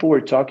stores people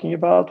were talking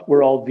about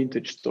were all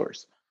vintage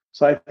stores.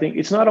 So I think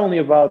it's not only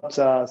about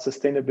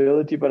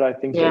sustainability, but I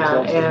think there's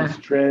also this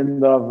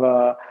trend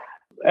of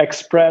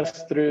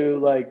expressed through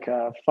like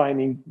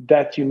finding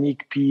that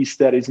unique piece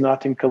that is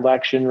not in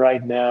collection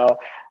right now,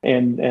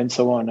 and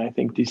so on. I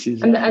think this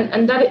is and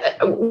that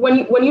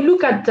when you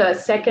look at the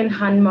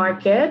second-hand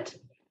market,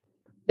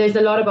 there's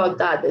a lot about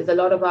that. There's a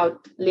lot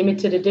about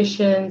limited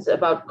editions,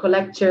 about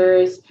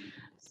collectors.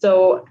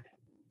 So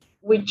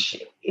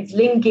which is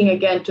linking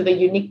again to the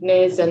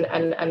uniqueness and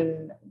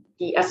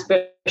the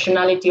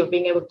aspirationality of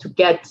being able to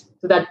get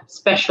to that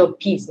special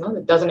piece, no,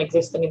 that doesn't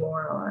exist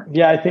anymore.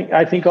 I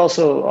think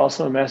also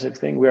a massive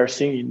thing we are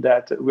seeing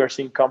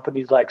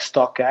companies like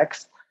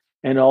StockX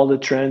and all the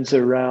trends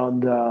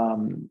around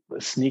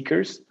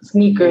sneakers.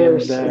 Huge.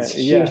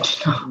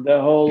 The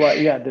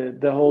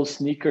whole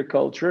sneaker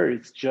culture.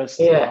 It's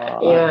just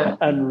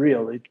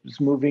unreal. It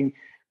was moving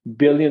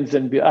billions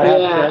and I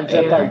have friends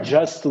that are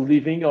just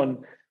living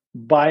on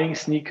buying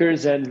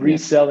sneakers and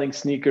reselling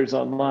sneakers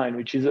online,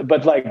 which is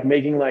but like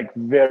making like a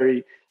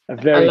very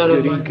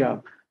good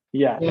income.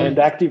 And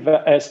active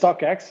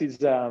StockX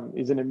is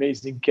an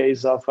amazing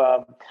case of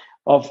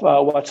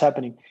what's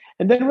happening.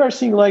 And then we're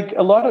seeing like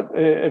a lot of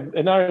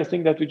another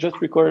thing that we just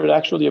recorded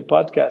actually a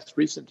podcast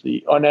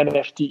recently on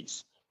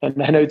NFTs,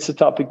 and I know it's a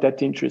topic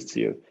that interests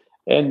you,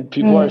 and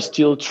people are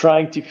still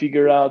trying to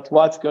figure out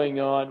what's going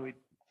on with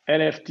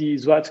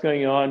NFTs, what's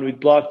going on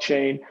with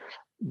blockchain.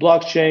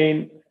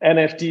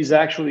 NFTs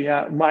actually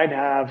might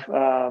have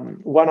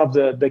one of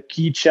the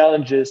key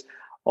challenges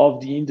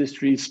of the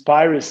industry is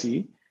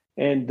piracy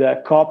and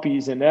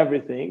copies and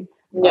everything.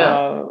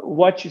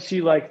 What you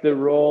see like the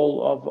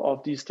role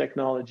of these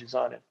technologies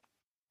on it?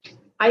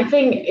 I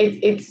think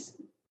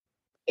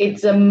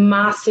it's a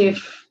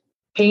massive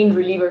pain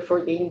reliever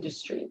for the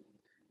industry.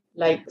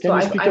 Like, can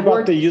you speak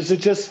about the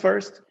usages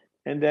first,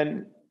 and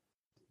then?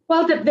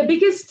 Well, the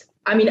biggest.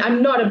 I mean,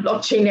 I'm not a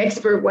blockchain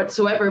expert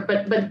whatsoever,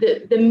 but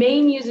the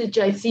main usage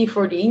I see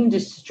for the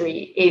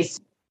industry is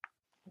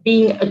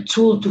being a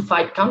tool to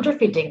fight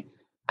counterfeiting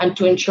and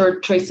to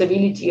ensure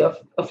traceability of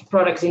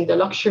products in the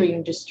luxury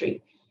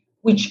industry,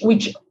 which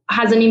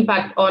has an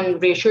impact on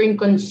reassuring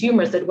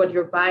consumers that what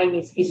you're buying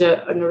is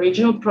an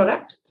original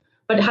product,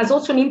 but it has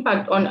also an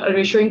impact on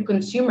reassuring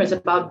consumers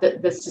about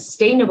the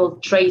sustainable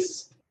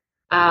trace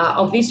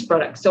of these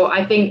products. So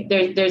I think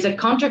there's a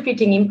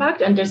counterfeiting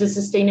impact and there's a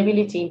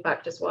sustainability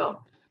impact as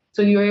well.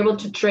 So you're able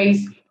to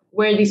trace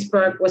where this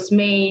product was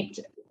made,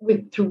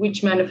 through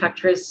which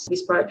manufacturers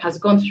this product has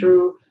gone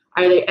through.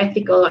 Are they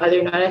ethical? Are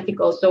they not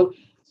ethical? So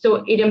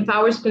it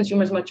empowers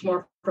consumers much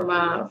more from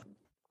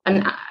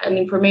an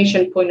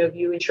information point of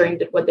view, ensuring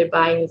that what they're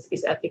buying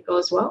is ethical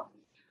as well.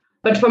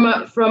 But from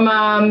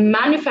a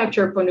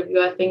manufacturer point of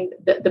view, I think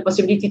the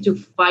possibility to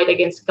fight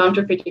against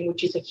counterfeiting,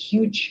 which is a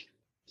huge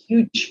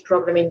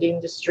problem in the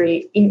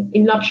industry,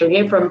 in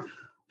luxury,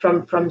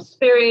 from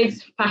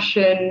spirits,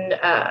 fashion,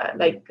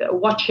 like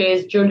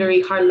watches,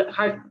 jewelry,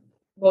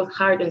 both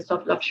hard and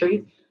soft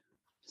luxury.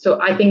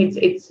 So I think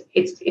it's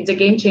a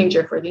game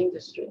changer for the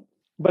industry.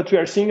 But we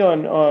are seeing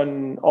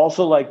on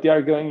also like they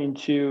are going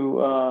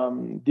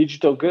into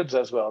digital goods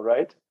as well,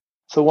 right?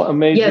 So a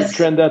major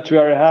trend that we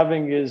are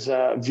having is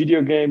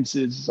video games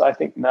is, I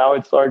think now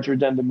it's larger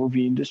than the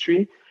movie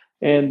industry.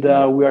 And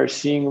we are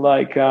seeing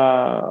like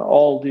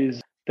all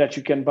these that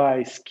you can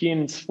buy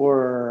skins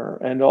for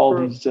and all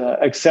these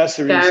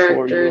accessories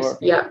for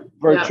your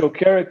virtual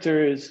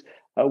characters.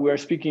 We are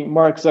speaking,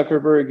 Mark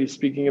Zuckerberg is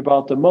speaking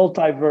about the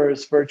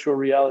multiverse, virtual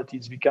reality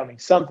is becoming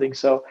something.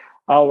 So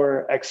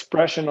our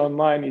expression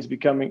online is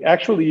becoming,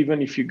 actually,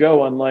 even if you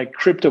go on like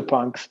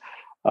CryptoPunks,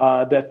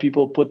 that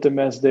people put them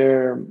as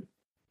their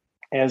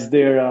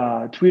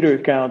Twitter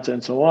accounts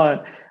and so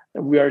on.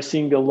 We are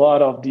seeing a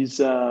lot of these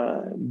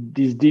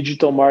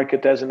digital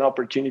market as an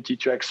opportunity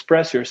to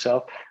express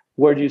yourself.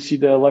 Where do you see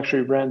the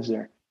luxury brands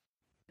there?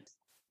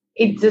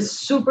 It's a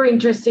super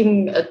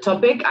interesting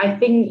topic. I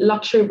think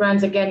luxury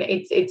brands, again,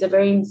 it's a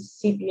very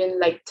incipient,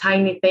 like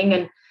tiny thing,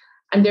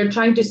 and they're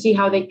trying to see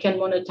how they can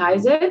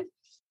monetize it.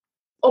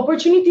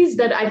 Opportunities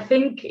that I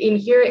think in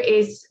here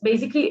is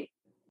basically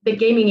the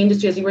gaming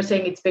industry, as you were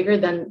saying, it's bigger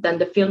than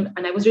the film.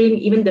 And I was reading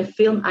even the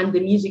film and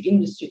the music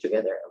industry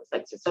together. I was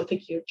like, it's something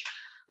huge.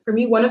 For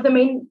me, one of the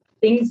main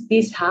things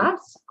this has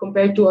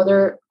compared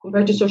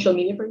to social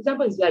media, for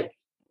example, is like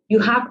you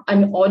have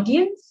an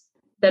audience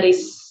that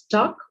is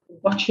stuck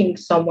watching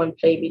someone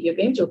play video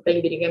games or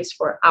playing video games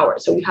for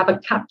hours. So you have a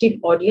captive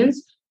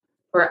audience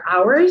for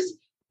hours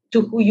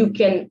to who you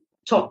can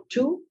talk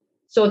to.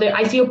 So there,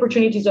 I see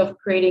opportunities of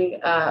creating,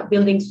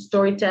 building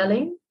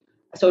storytelling.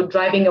 So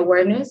driving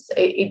awareness.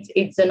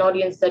 It's an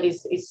audience that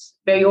is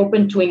very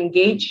open to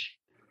engage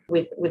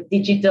with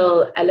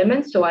digital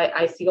elements. So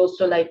I see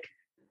also like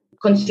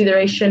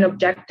consideration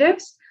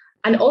objectives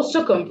and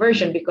also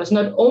conversion, because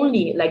not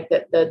only like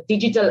the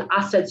digital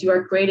assets you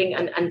are creating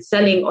and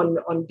selling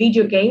on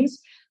video games,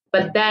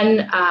 but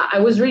then I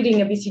was reading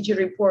a BCG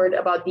report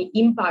about the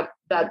impact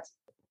that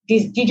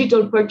these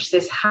digital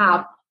purchases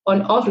have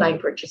on offline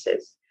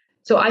purchases.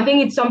 So I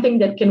think it's something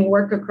that can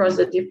work across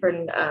the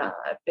different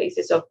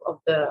phases of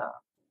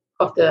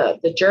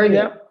the journey,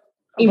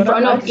 in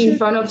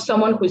front of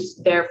someone who's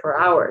there for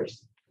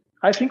hours.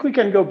 I think we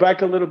can go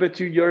back a little bit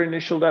to your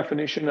initial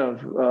definition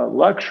of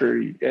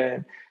luxury,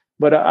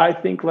 but I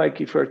think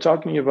like if we're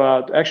talking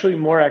about at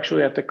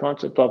the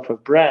concept of a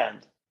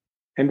brand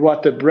and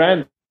what the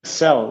brand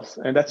sells,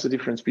 and that's the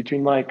difference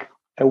between like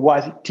a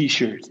white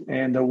T-shirt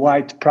and a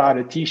white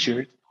Prada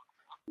T-shirt.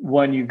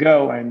 When you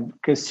go and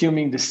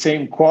consuming the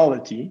same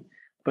quality,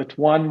 but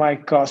one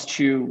might cost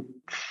you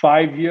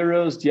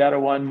 €5, the other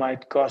one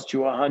might cost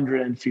you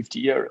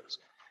 150 euros.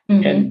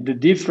 Mm-hmm. And the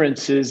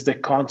difference is the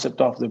concept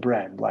of the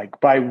brand. Like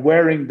by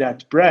wearing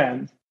that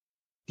brand,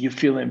 you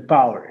feel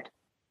empowered.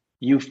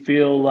 You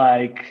feel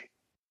like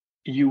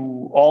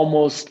you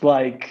almost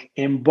like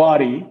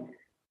embody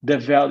the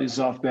values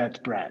of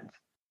that brand.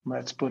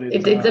 Let's put it.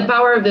 It's the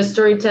power of the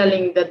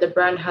storytelling that the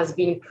brand has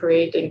been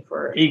creating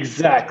for.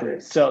 Exactly.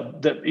 So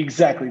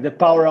the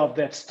power of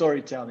that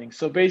storytelling.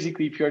 So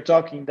basically, if you're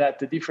talking that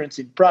the difference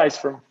in price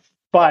from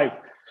 5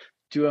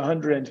 to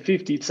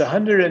 150, it's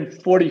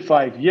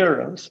 145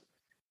 euros.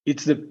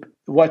 It's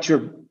what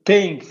you're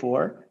paying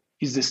for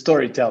is the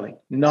storytelling,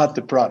 not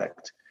the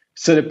product.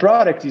 So the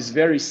product is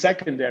very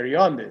secondary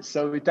on this.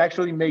 So it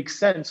actually makes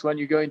sense when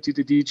you go into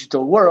the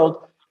digital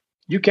world.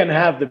 You can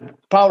have the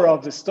power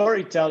of the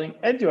storytelling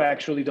and you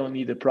actually don't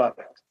need a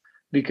product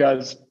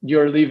because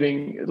you're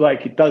living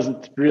like it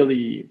doesn't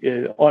really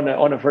you're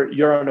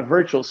on a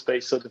virtual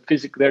space. So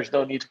there's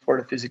no need for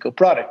the physical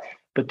product,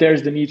 but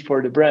there's the need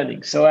for the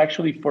branding. So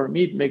actually for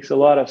me, it makes a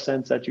lot of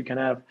sense that you can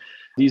have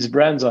these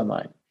brands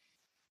online.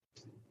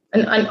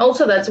 And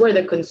also that's where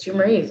the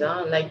consumer is.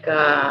 Like,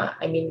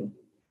 I mean,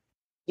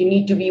 you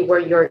need to be where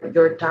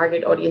your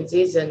target audience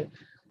is.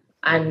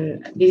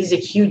 And this is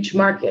a huge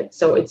market.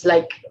 So it's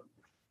like,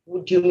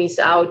 would you miss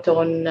out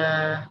on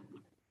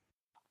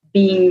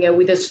being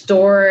with a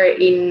store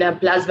in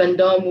Place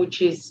Vendôme,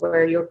 which is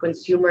where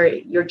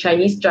your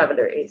Chinese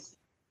traveler is?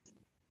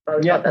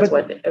 Probably that's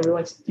what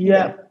everyone's.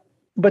 Yeah,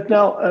 but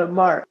now,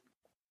 Mark,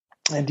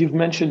 and you've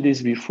mentioned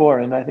this before,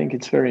 and I think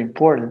it's very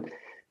important.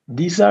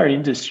 These are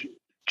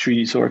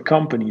industries or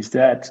companies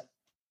that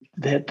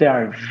they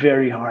are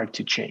very hard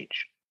to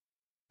change.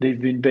 They've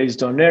been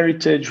based on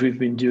heritage. We've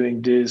been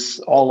doing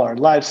this all our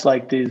lives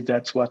like this.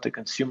 That's what the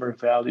consumer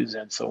values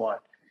and so on.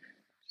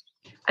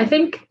 I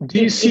think,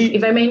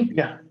 if I may,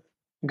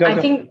 I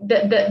think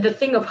the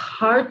thing of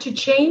hard to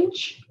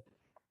change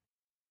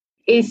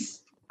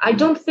is, I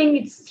don't think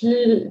it's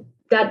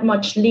that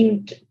much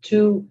linked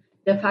to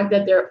the fact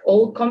that they're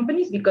old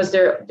companies, because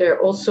they're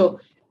also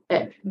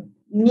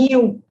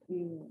new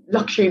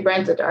luxury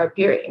brands that are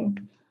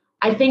appearing.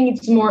 I think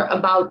it's more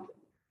about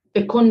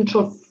the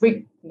control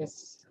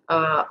freakness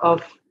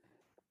of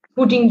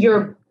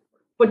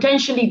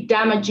potentially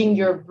damaging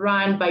your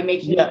brand by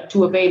making it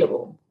too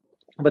available.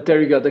 But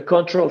there you go. The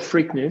control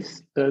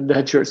freakness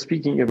that you're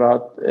speaking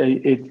about,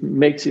 it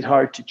makes it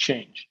hard to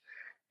change.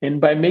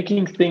 And by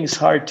making things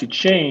hard to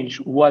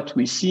change, what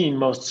we see in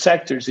most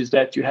sectors is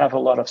that you have a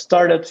lot of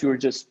startups. You were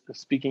just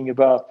speaking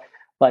about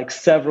like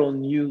several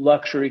new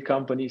luxury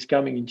companies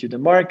coming into the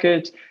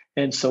market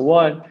and so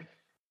on.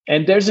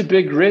 And there's a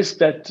big risk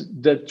that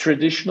the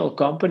traditional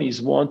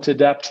companies won't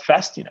adapt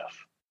fast enough.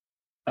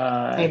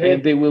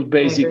 And they will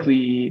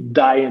basically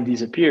die and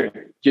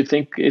disappear. You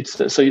think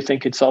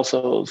it's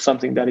also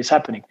something that is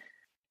happening?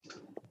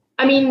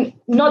 I mean,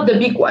 not the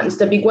big ones.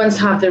 The big ones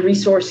have the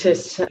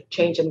resources to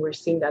change, and we're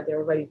seeing that they're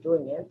already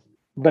doing it.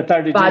 But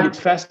are they doing it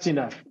fast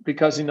enough?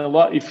 Because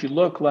if you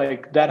look,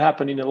 like that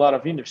happened in a lot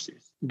of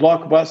industries.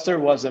 Blockbuster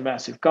was a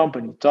massive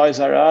company. Toys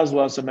R Us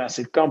was a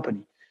massive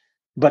company,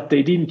 but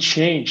they didn't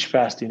change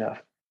fast enough.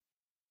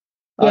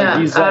 Are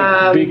these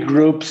big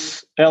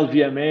groups,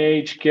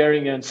 LVMH,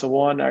 Kering, and so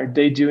on, are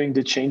they doing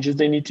the changes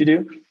they need to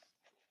do?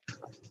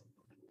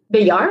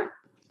 They are.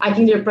 I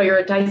think they're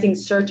prioritizing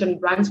certain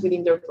brands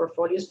within their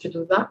portfolios to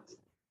do that,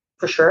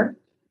 for sure.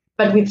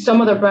 But with some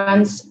other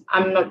brands,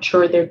 I'm not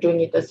sure they're doing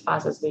it as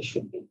fast as they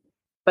should be.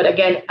 But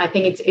again, I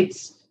think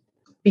it's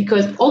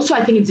because also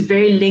I think it's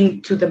very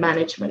linked to the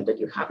management that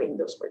you have in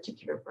those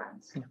particular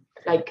brands.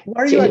 Like,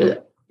 what are you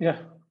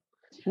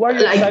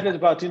excited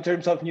about in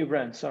terms of new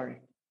brands?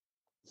 Sorry.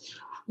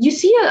 You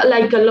see a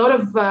lot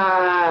of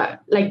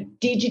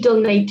digital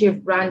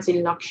native brands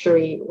in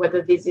luxury,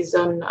 whether this is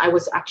on, I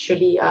was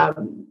actually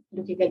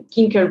looking at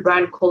skincare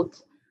brand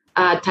called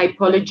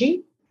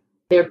Typology.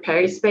 They're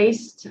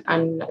Paris-based,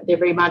 and they're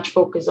very much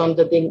focused on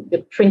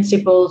the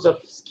principles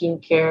of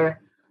skincare.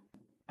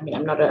 I mean,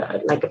 I'm not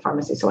a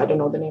pharmacist, so I don't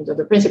know the names of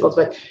the principles,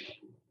 but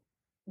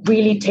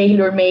really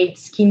tailor-made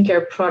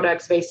skincare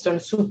products based on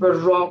super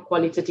raw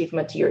qualitative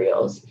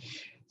materials.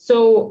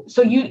 So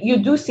you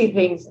do see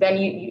things. Then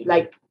you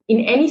like in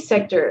any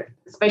sector,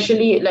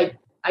 especially like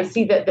I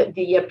see that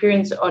the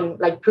appearance on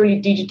like purely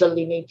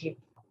digitally native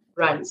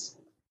brands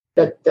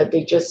that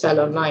they just sell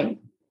online.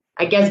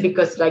 I guess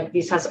because like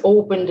this has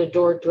opened the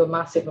door to a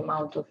massive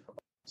amount of.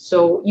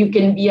 So you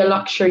can be a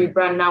luxury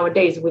brand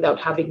nowadays without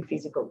having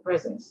physical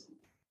presence.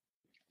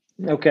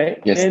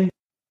 Okay. Yes.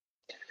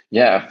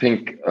 I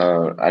think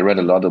I read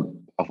a lot of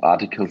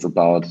articles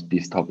about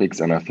these topics,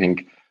 and I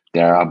think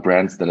there are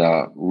brands that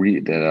are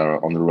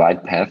on the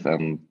right path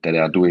and that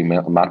are doing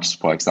much.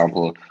 For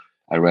example,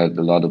 I read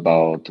a lot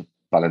about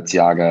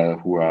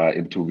Balenciaga, who are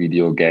into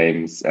video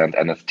games and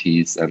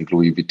NFTs, and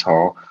Louis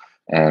Vuitton.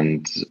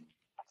 And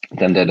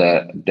then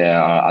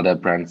there are other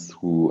brands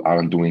who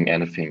aren't doing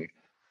anything.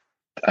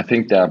 I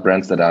think there are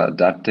brands that are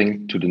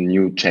adapting to the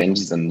new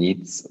changes and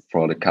needs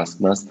for the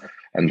customers.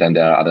 And then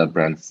there are other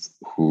brands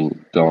who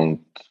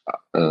don't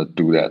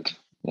do that.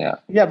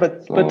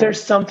 But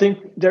there's something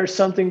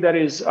that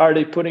is, are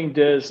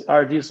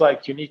these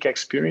like unique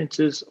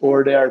experiences,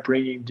 or they are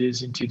bringing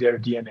this into their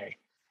DNA?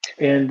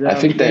 And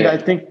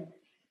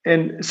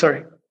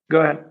sorry,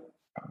 go ahead.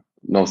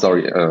 No,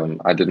 sorry,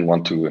 I didn't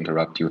want to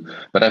interrupt you,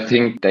 but I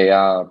think they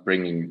are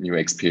bringing new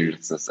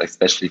experiences,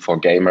 especially for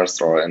gamers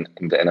or in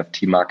the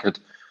NFT market.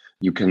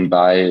 You can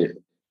buy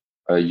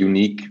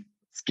unique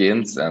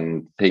skins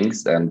and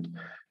things, and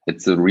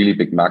it's a really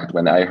big market.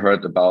 When I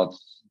heard about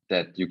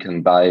that you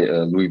can buy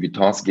a Louis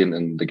Vuitton skin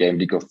in the game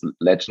League of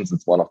Legends,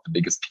 it's one of the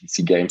biggest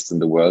PC games in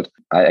the world,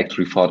 I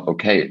actually thought,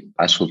 okay,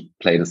 I should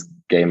play this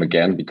game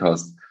again,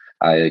 because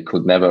I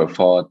could never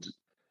afford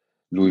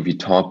Louis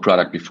Vuitton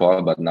product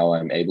before, but now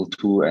I'm able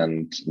to,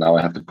 and now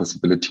I have the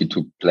possibility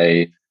to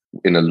play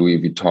in a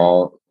Louis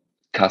Vuitton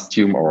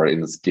costume or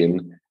in a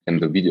skin in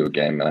the video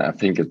game. And I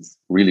think it's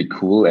really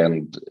cool,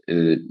 and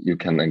you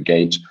can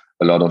engage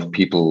a lot of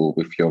people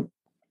with your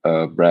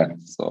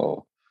brand.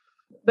 So,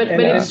 but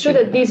it's true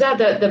that these are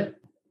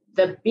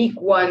the big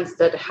ones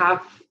that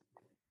have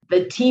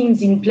the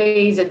teams in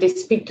place, and they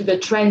speak to the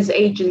trends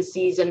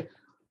agencies, and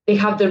they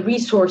have the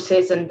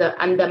resources and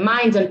the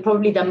minds and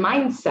probably the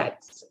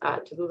mindsets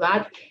to do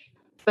that.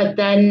 But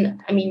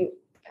then, I mean,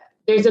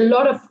 there's a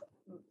lot of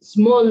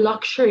small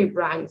luxury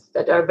brands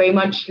that are very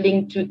much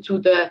linked to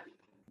the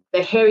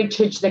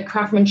heritage, the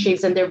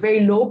craftsmanship, and they're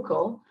very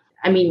local.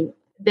 I mean,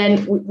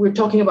 then we're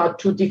talking about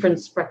two different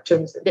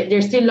spectrums.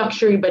 They're still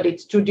luxury, but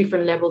it's two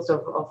different levels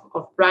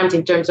of brands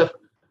in terms of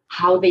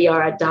how they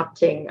are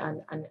adapting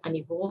and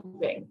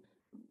evolving.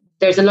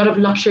 There's a lot of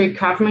luxury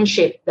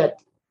craftsmanship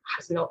that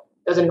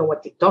doesn't know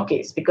what TikTok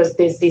is, because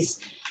there's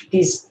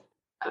this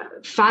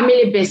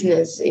family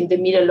business in the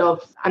middle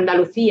of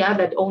Andalusia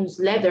that owns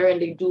leather,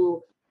 and they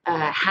do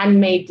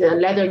handmade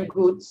leather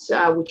goods,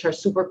 which are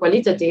super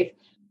qualitative.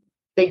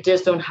 They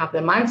just don't have the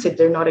mindset.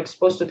 They're not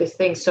exposed to these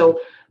things. So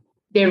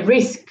they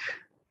risk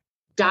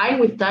dying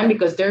with time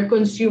because their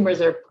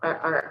consumers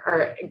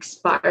are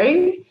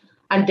expiring,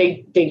 and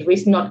they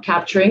risk not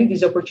capturing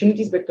these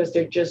opportunities because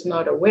they're just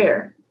not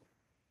aware.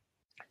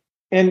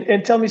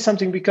 And tell me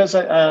something, because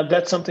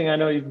that's something I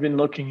know you've been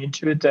looking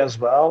into it as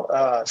well.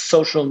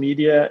 Social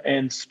media,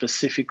 and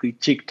specifically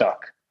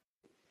TikTok.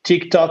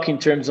 TikTok, in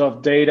terms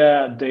of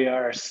data, they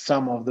are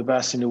some of the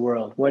best in the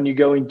world. When you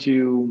go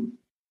into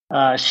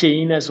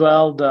Shein as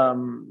well,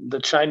 the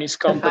Chinese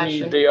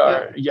company,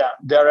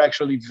 they're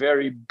actually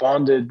very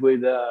bonded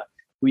with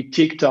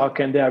TikTok,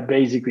 and they are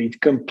basically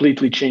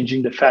completely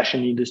changing the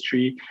fashion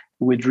industry.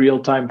 with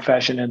real-time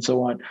fashion and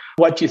so on.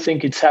 What do you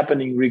think is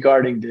happening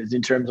regarding this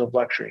in terms of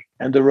luxury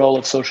and the role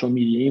of social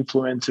media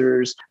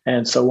influencers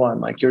and so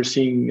on? Like you're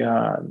seeing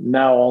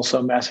now also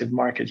a massive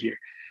market here.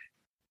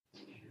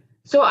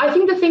 So I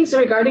think the things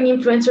regarding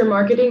influencer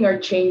marketing are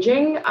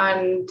changing,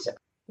 and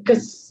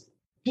because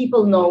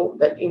people know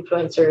that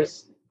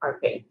influencers are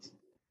paid.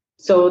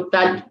 So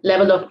that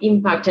level of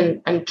impact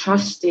and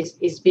trust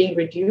is being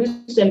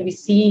reduced. And we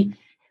see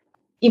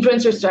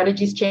influencer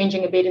strategies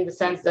changing a bit in the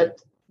sense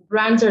that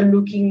brands are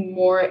looking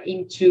more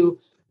into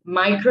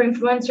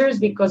micro-influencers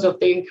because of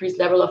the increased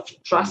level of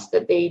trust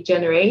that they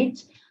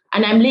generate.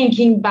 And I'm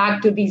linking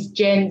back to these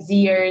Gen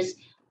Zers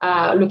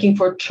looking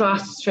for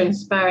trust,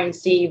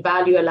 transparency,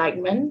 value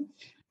alignment.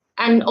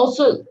 And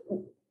also,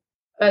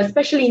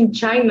 especially in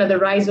China, the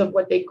rise of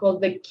what they call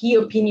the key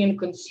opinion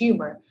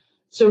consumer.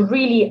 So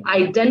really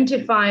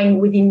identifying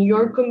within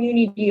your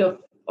community of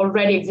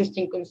already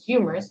existing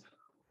consumers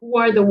who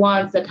are the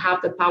ones that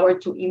have the power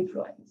to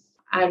influence.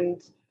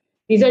 And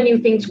these are new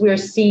things we're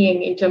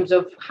seeing in terms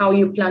of how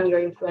you plan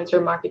your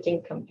influencer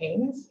marketing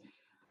campaigns.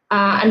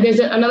 And there's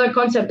another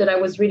concept that I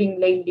was reading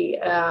lately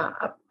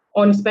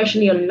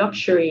especially on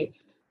luxury.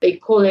 They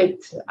call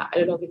it, I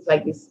don't know if it's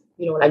like this,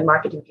 like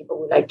marketing people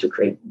would like to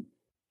create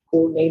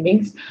cool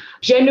namings,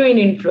 genuine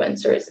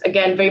influencers,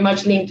 again, very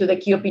much linked to the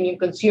key opinion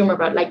consumer,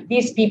 but like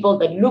these people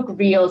that look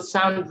real,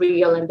 sound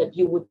real, and that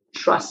you would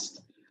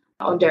trust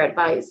on their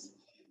advice.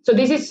 So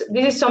this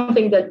is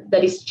something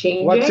that is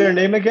changing. What's their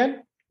name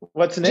again?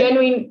 What's the name?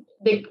 Genuine,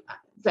 it's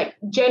like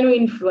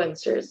genuine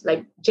influencers,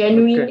 like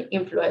genuine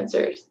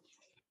influencers.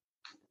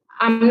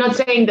 I'm not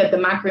saying that the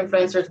macro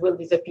influencers will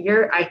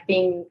disappear. I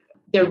think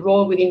their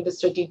role within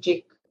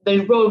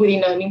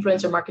an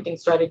influencer marketing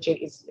strategy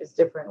is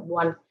different.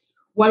 One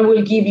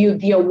will give you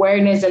the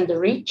awareness and the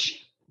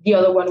reach. The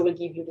other one will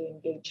give you the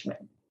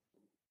engagement.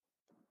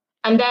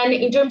 And then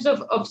in terms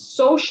of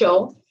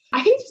social,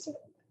 I think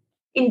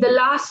in the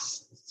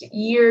last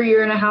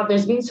year and a half,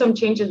 there's been some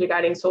changes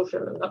regarding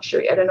social and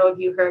luxury. I don't know if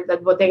you heard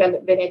that Bottega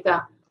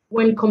Veneta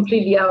went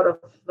completely out of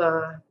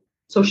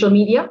social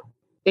media.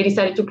 They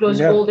decided to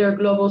close all their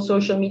global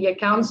social media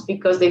accounts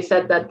because they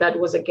said that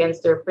was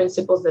against their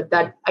principles,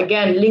 that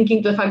again,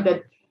 linking to the fact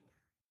that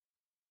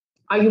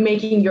are you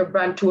making your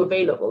brand too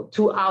available,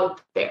 too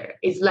out there?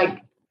 It's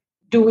like,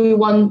 do we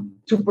want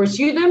to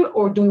pursue them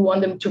or do we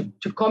want them to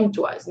come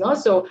to us? No.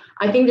 So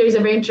I think there is a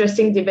very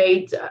interesting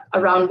debate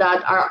around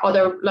that. Are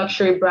other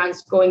luxury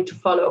brands going to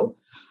follow?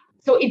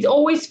 So it's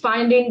always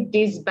finding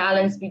this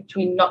balance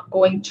between not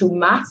going too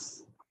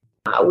mass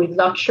with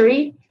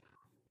luxury.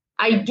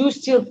 I do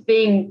still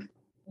think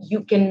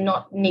you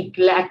cannot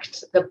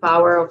neglect the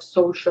power of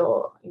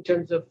social in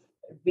terms of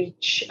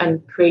reach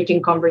and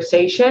creating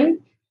conversation,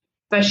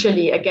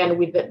 especially again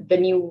with the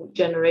new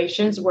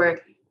generations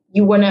where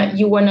you wanna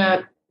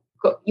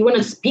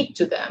speak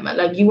to them and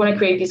like you wanna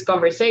create this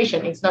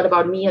conversation. It's not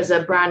about me as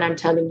a brand. I'm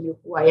telling you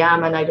who I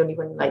am, and I don't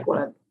even like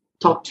want to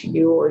talk to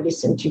you or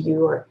listen to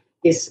you. Or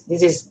this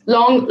is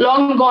long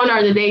gone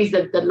are the days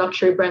that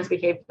luxury brands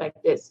behave like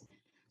this.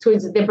 So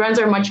the brands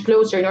are much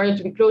closer. In order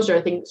to be closer,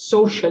 I think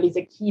social is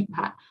a key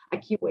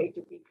way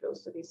to be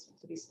close to these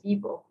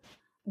people.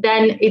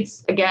 Then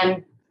it's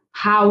again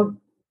how.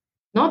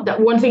 Not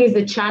that one thing is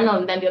the channel,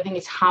 and then the other thing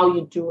is how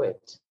you do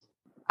it,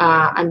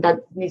 and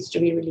that needs to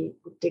be really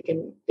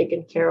taken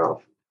care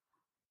of.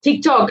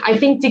 TikTok, I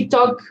think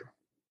TikTok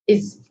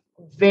is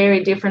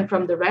very different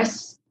from the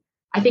rest.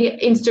 I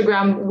think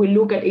Instagram. We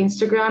look at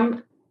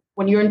Instagram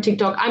when you're on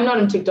TikTok. I'm not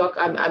on TikTok.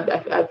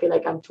 I feel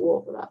like I'm too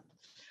old for that.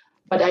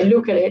 But I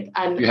look at it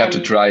and you have to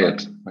try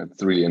it.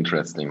 It's really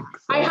interesting.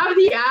 So. I have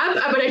the app,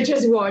 but I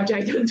just watch.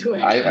 I don't do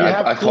it.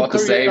 I thought the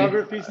same. I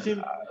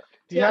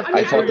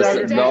thought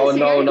the same.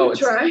 No.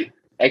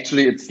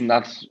 Actually, it's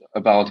not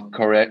about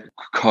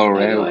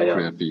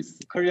choreographies.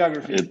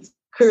 Choreography.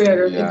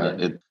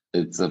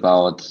 It's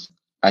about.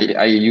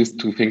 I used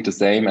to think the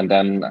same, and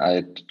then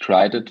I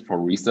tried it for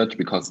research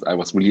because I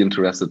was really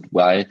interested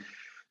why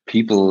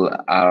people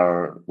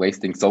are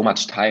wasting so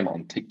much time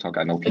on TikTok.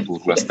 I know people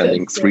who are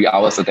spending 3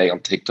 hours a day on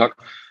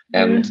TikTok.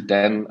 And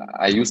then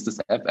I use this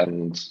app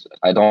and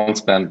I don't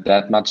spend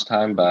that much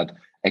time, but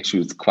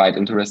actually it's quite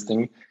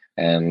interesting.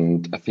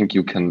 And I think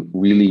you can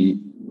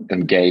really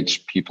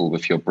engage people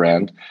with your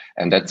brand.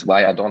 And that's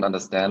why I don't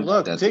understand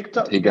that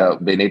TikTok. Bottega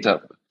Veneta,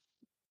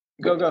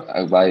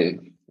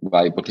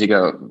 why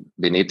Bottega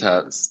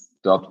Veneta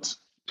stopped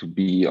to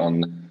be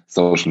on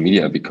social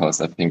media,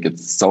 because I think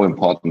it's so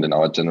important in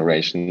our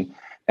generation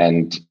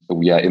and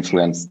we are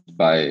influenced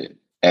by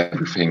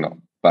everything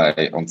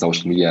on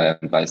social media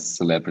and by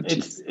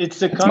celebrities. It's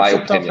the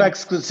concept of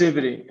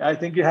exclusivity. I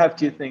think you have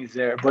two things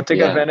there.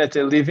 Bottega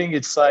Veneta living,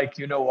 it's like,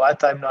 you know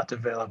what, I'm not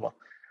available.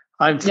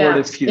 I'm for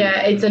the few.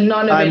 Yeah, it's a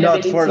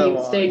non-availability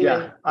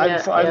statement. Yeah.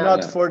 I'm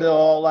not for the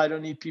all. I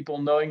don't need people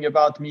knowing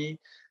about me.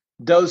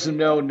 Those who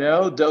know.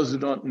 Those who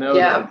don't know,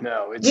 don't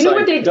know. It's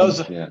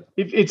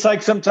it's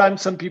like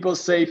sometimes some people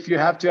say, if you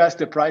have to ask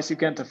the price, you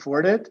can't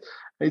afford it.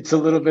 It's a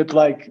little bit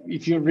like,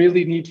 if you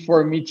really need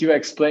for me to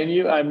explain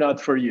you, I'm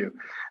not for you.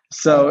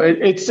 So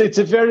it's a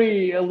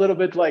little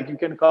bit like, you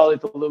can call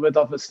it a little bit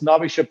of a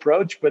snobbish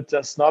approach,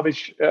 but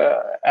snobbish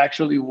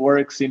actually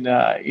works in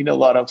a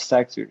lot of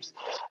sectors.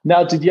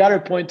 Now, to the other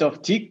point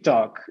of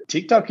TikTok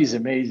is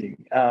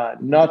amazing.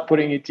 Not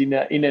putting it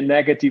in a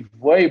negative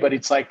way, but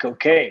it's like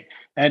cocaine,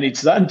 and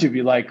it's done to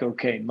be like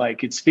cocaine.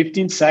 Like, it's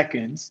 15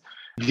 seconds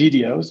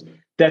videos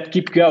that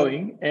keep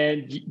going,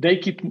 and they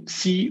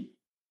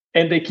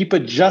keep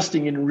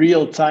adjusting in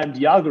real time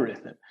the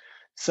algorithm.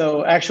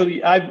 So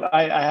actually,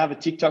 I have a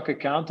TikTok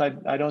account.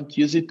 I don't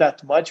use it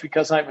that much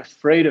because I'm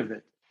afraid of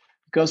it.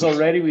 Because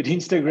already with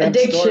Instagram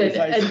stories,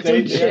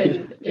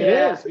 it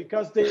is,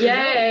 because they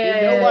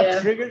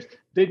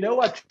know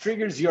what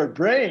triggers your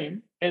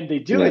brain, and they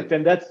do it.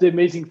 And that's the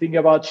amazing thing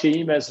about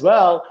Shein as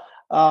well,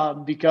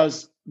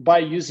 because by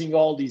using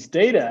all these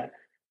data,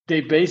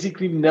 they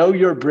basically know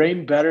your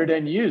brain better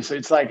than you. So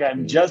it's like,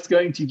 I'm just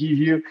going to give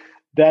you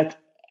that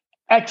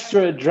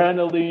extra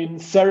adrenaline,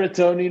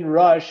 serotonin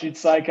rush.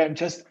 It's like, I'm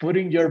just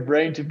putting your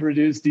brain to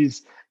produce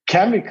these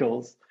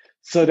chemicals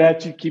so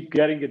that you keep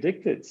getting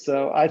addicted.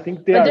 So I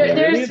think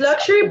there's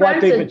luxury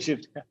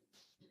brands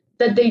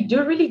that they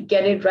do really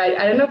get it right.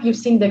 I don't know if you've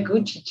seen the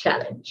Gucci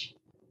challenge,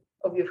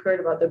 or you've heard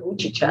about the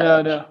Gucci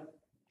challenge. No.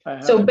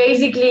 So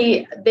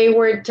basically, they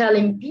were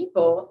telling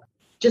people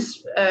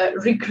just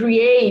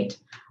recreate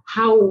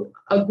how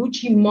a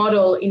Gucci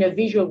model in a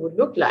visual would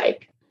look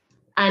like,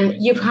 and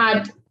you've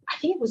had, I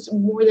think it was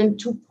more than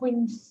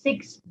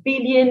 2.6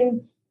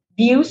 billion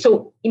views.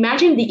 So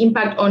imagine the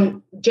impact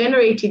on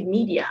generated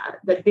media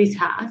that this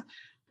has.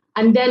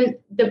 And then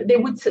they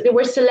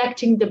were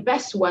selecting the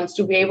best ones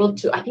to be able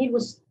to, I think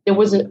there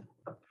was a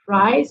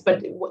prize,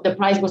 but the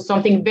prize was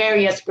something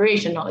very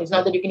aspirational. It's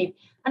not that you can eat,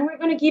 and we're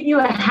going to give you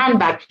a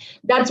handbag.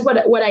 That's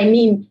what I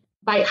mean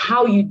by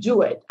how you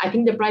do it. I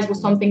think the prize was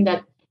something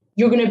that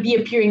you're going to be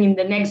appearing in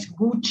the next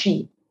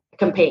Gucci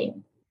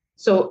campaign.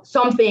 So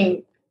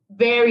something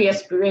very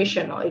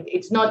aspirational.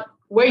 It's not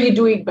where you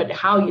do it, but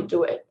how you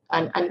do it.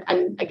 And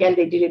again,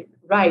 they did it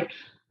right.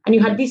 And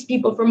you had these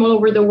people from all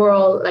over the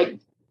world, like,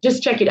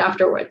 just check it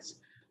afterwards.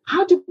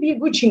 How to be a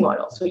Gucci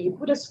model. So you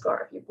put a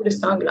scarf, you put a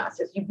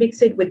sunglasses, you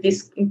mix it with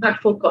these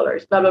impactful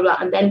colors, blah, blah, blah.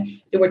 And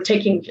then they were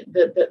taking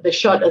the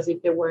shot as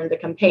if they were in the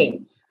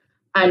campaign.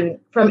 And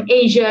from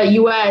Asia,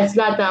 US,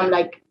 LATAM,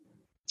 like,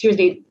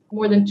 seriously,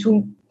 more than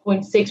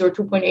 2.6 or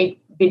 2.8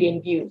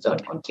 billion views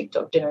on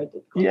TikTok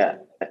generated. Yeah.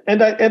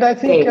 And I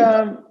think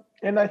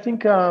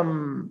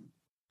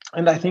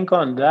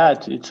on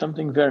that, it's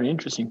something very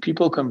interesting.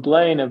 People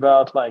complain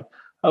about, like,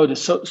 oh, the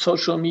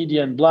social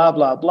media and blah,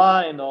 blah,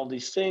 blah, and all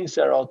these things,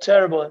 they're all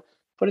terrible.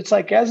 But it's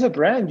like, as a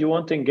brand, you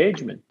want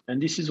engagement.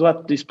 And this is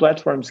what these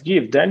platforms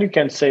give. Then you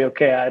can say,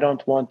 okay, I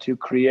don't want to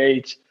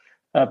create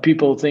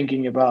people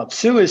thinking about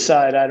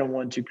suicide. I don't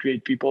want to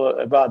create people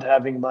about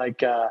having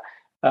like a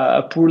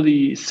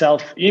poorly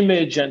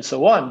self-image and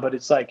so on. But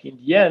it's like, in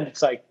the end,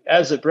 it's like,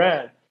 as a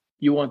brand,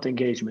 you want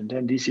engagement.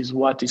 And this is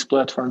what these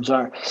platforms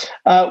are.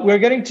 We're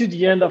getting to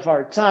the end of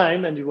our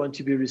time, and we want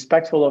to be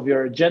respectful of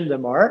your agenda,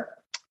 Mar.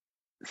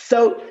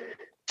 So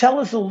tell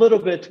us a little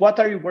bit, what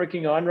are you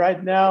working on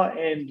right now,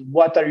 and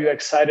what are you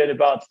excited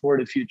about for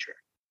the future?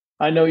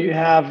 I know you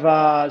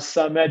have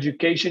some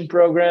education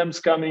programs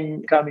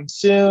coming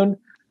soon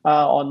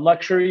on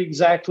luxury,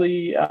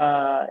 exactly,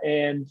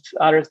 and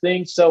other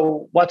things.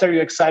 So what are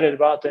you excited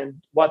about,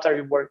 and what are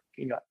you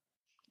working on?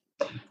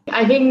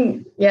 I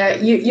think,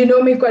 you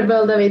know me quite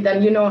well, David,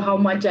 and you know how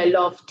much I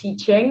love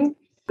teaching,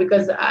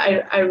 because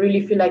I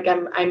really feel like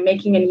I'm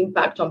making an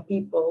impact on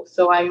people.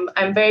 So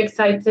I'm very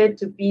excited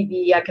to be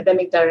the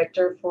academic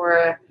director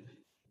for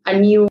a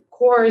new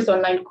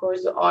online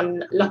course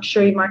on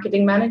luxury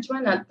marketing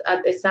management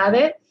at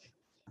ESADE.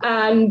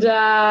 And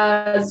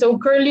so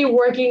currently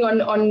working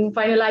on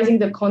finalizing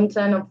the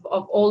content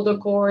of all the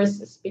course,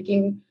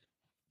 speaking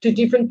to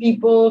different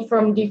people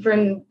from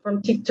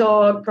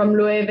TikTok, from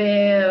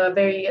Loewe,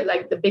 very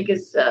like the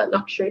biggest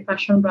luxury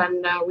fashion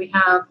brand we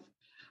have.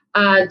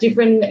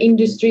 Different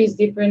industries,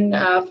 different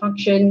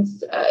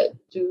functions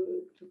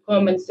to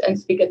come and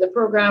speak at the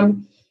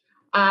program.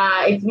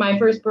 It's my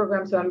first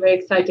program, so I'm very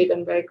excited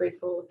and very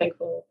grateful,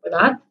 thankful for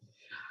that.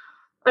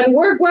 And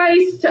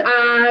work-wise,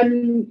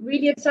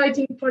 really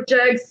exciting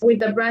projects with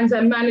the brands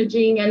I'm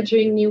managing,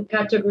 entering new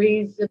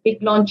categories,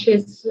 big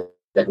launches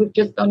that we've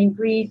just done in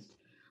Greece,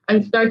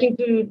 and starting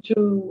to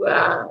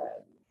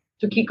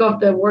kick off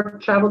the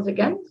work travels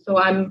again. So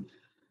I'm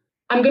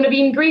going to be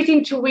in Greece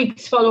in 2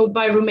 weeks, followed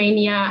by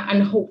Romania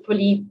and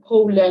hopefully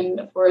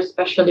Poland for a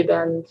special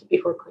event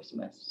before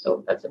Christmas.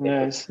 So that's a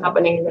bit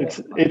happening in the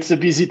next month. It's a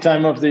busy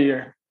time of the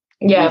year.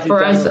 Yeah,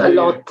 for us, a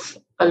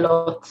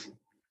lot.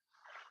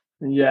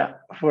 Yeah,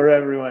 for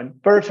everyone.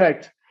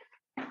 Perfect.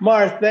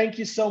 Mar, thank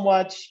you so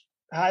much.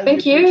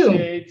 Thank you.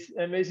 Appreciate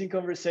amazing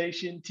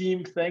conversation.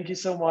 Team, thank you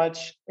so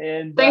much.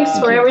 And thanks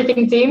for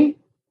everything, team.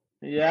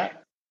 Yeah.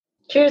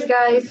 Cheers,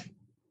 guys.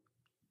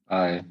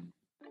 Bye.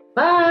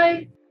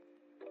 Bye.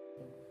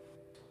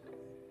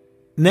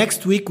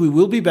 Next week, we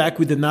will be back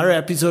with another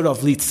episode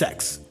of Lead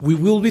Sex. We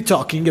will be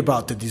talking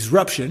about the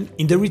disruption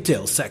in the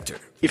retail sector.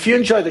 If you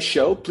enjoy the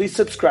show, please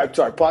subscribe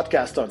to our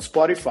podcast on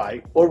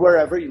Spotify or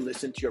wherever you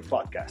listen to your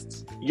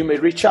podcasts. You may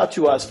reach out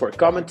to us for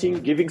commenting,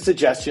 giving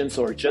suggestions,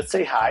 or just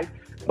say hi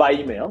by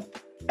email,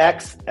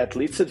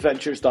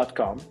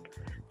 x@leadsadventures.com,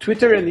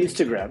 Twitter and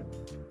Instagram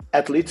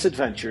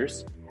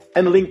 @leadsadventures,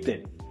 and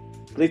LinkedIn,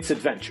 Leads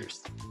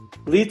Adventures.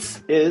 Leads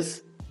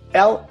is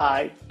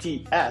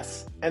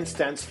LITS and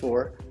stands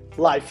for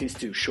Life is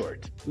Too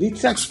Short.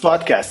 LeadSex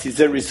podcast is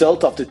a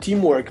result of the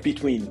teamwork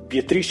between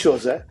Beatriz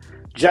Souza,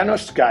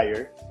 Janos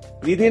Geyer,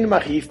 Lydian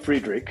Marie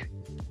Friedrich,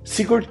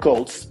 Sigurd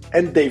Koltz,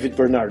 and David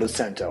Bernardo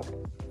Santo.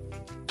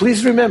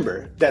 Please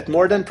remember that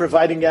more than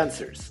providing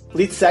answers,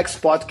 LeadSex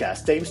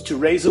podcast aims to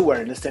raise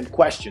awareness and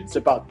questions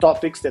about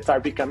topics that are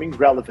becoming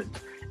relevant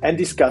and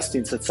discussed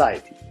in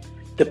society.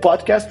 The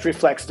podcast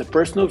reflects the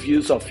personal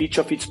views of each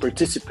of its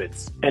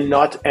participants and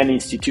not any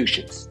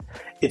institutions.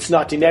 It's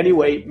not in any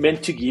way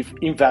meant to give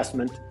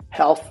investment,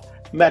 health,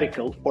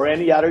 medical, or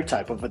any other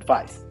type of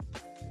advice.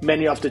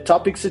 Many of the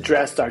topics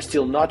addressed are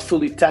still not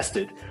fully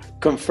tested,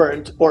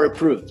 confirmed, or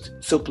approved,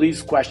 so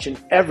please question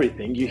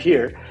everything you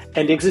hear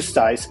and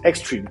exercise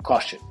extreme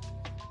caution.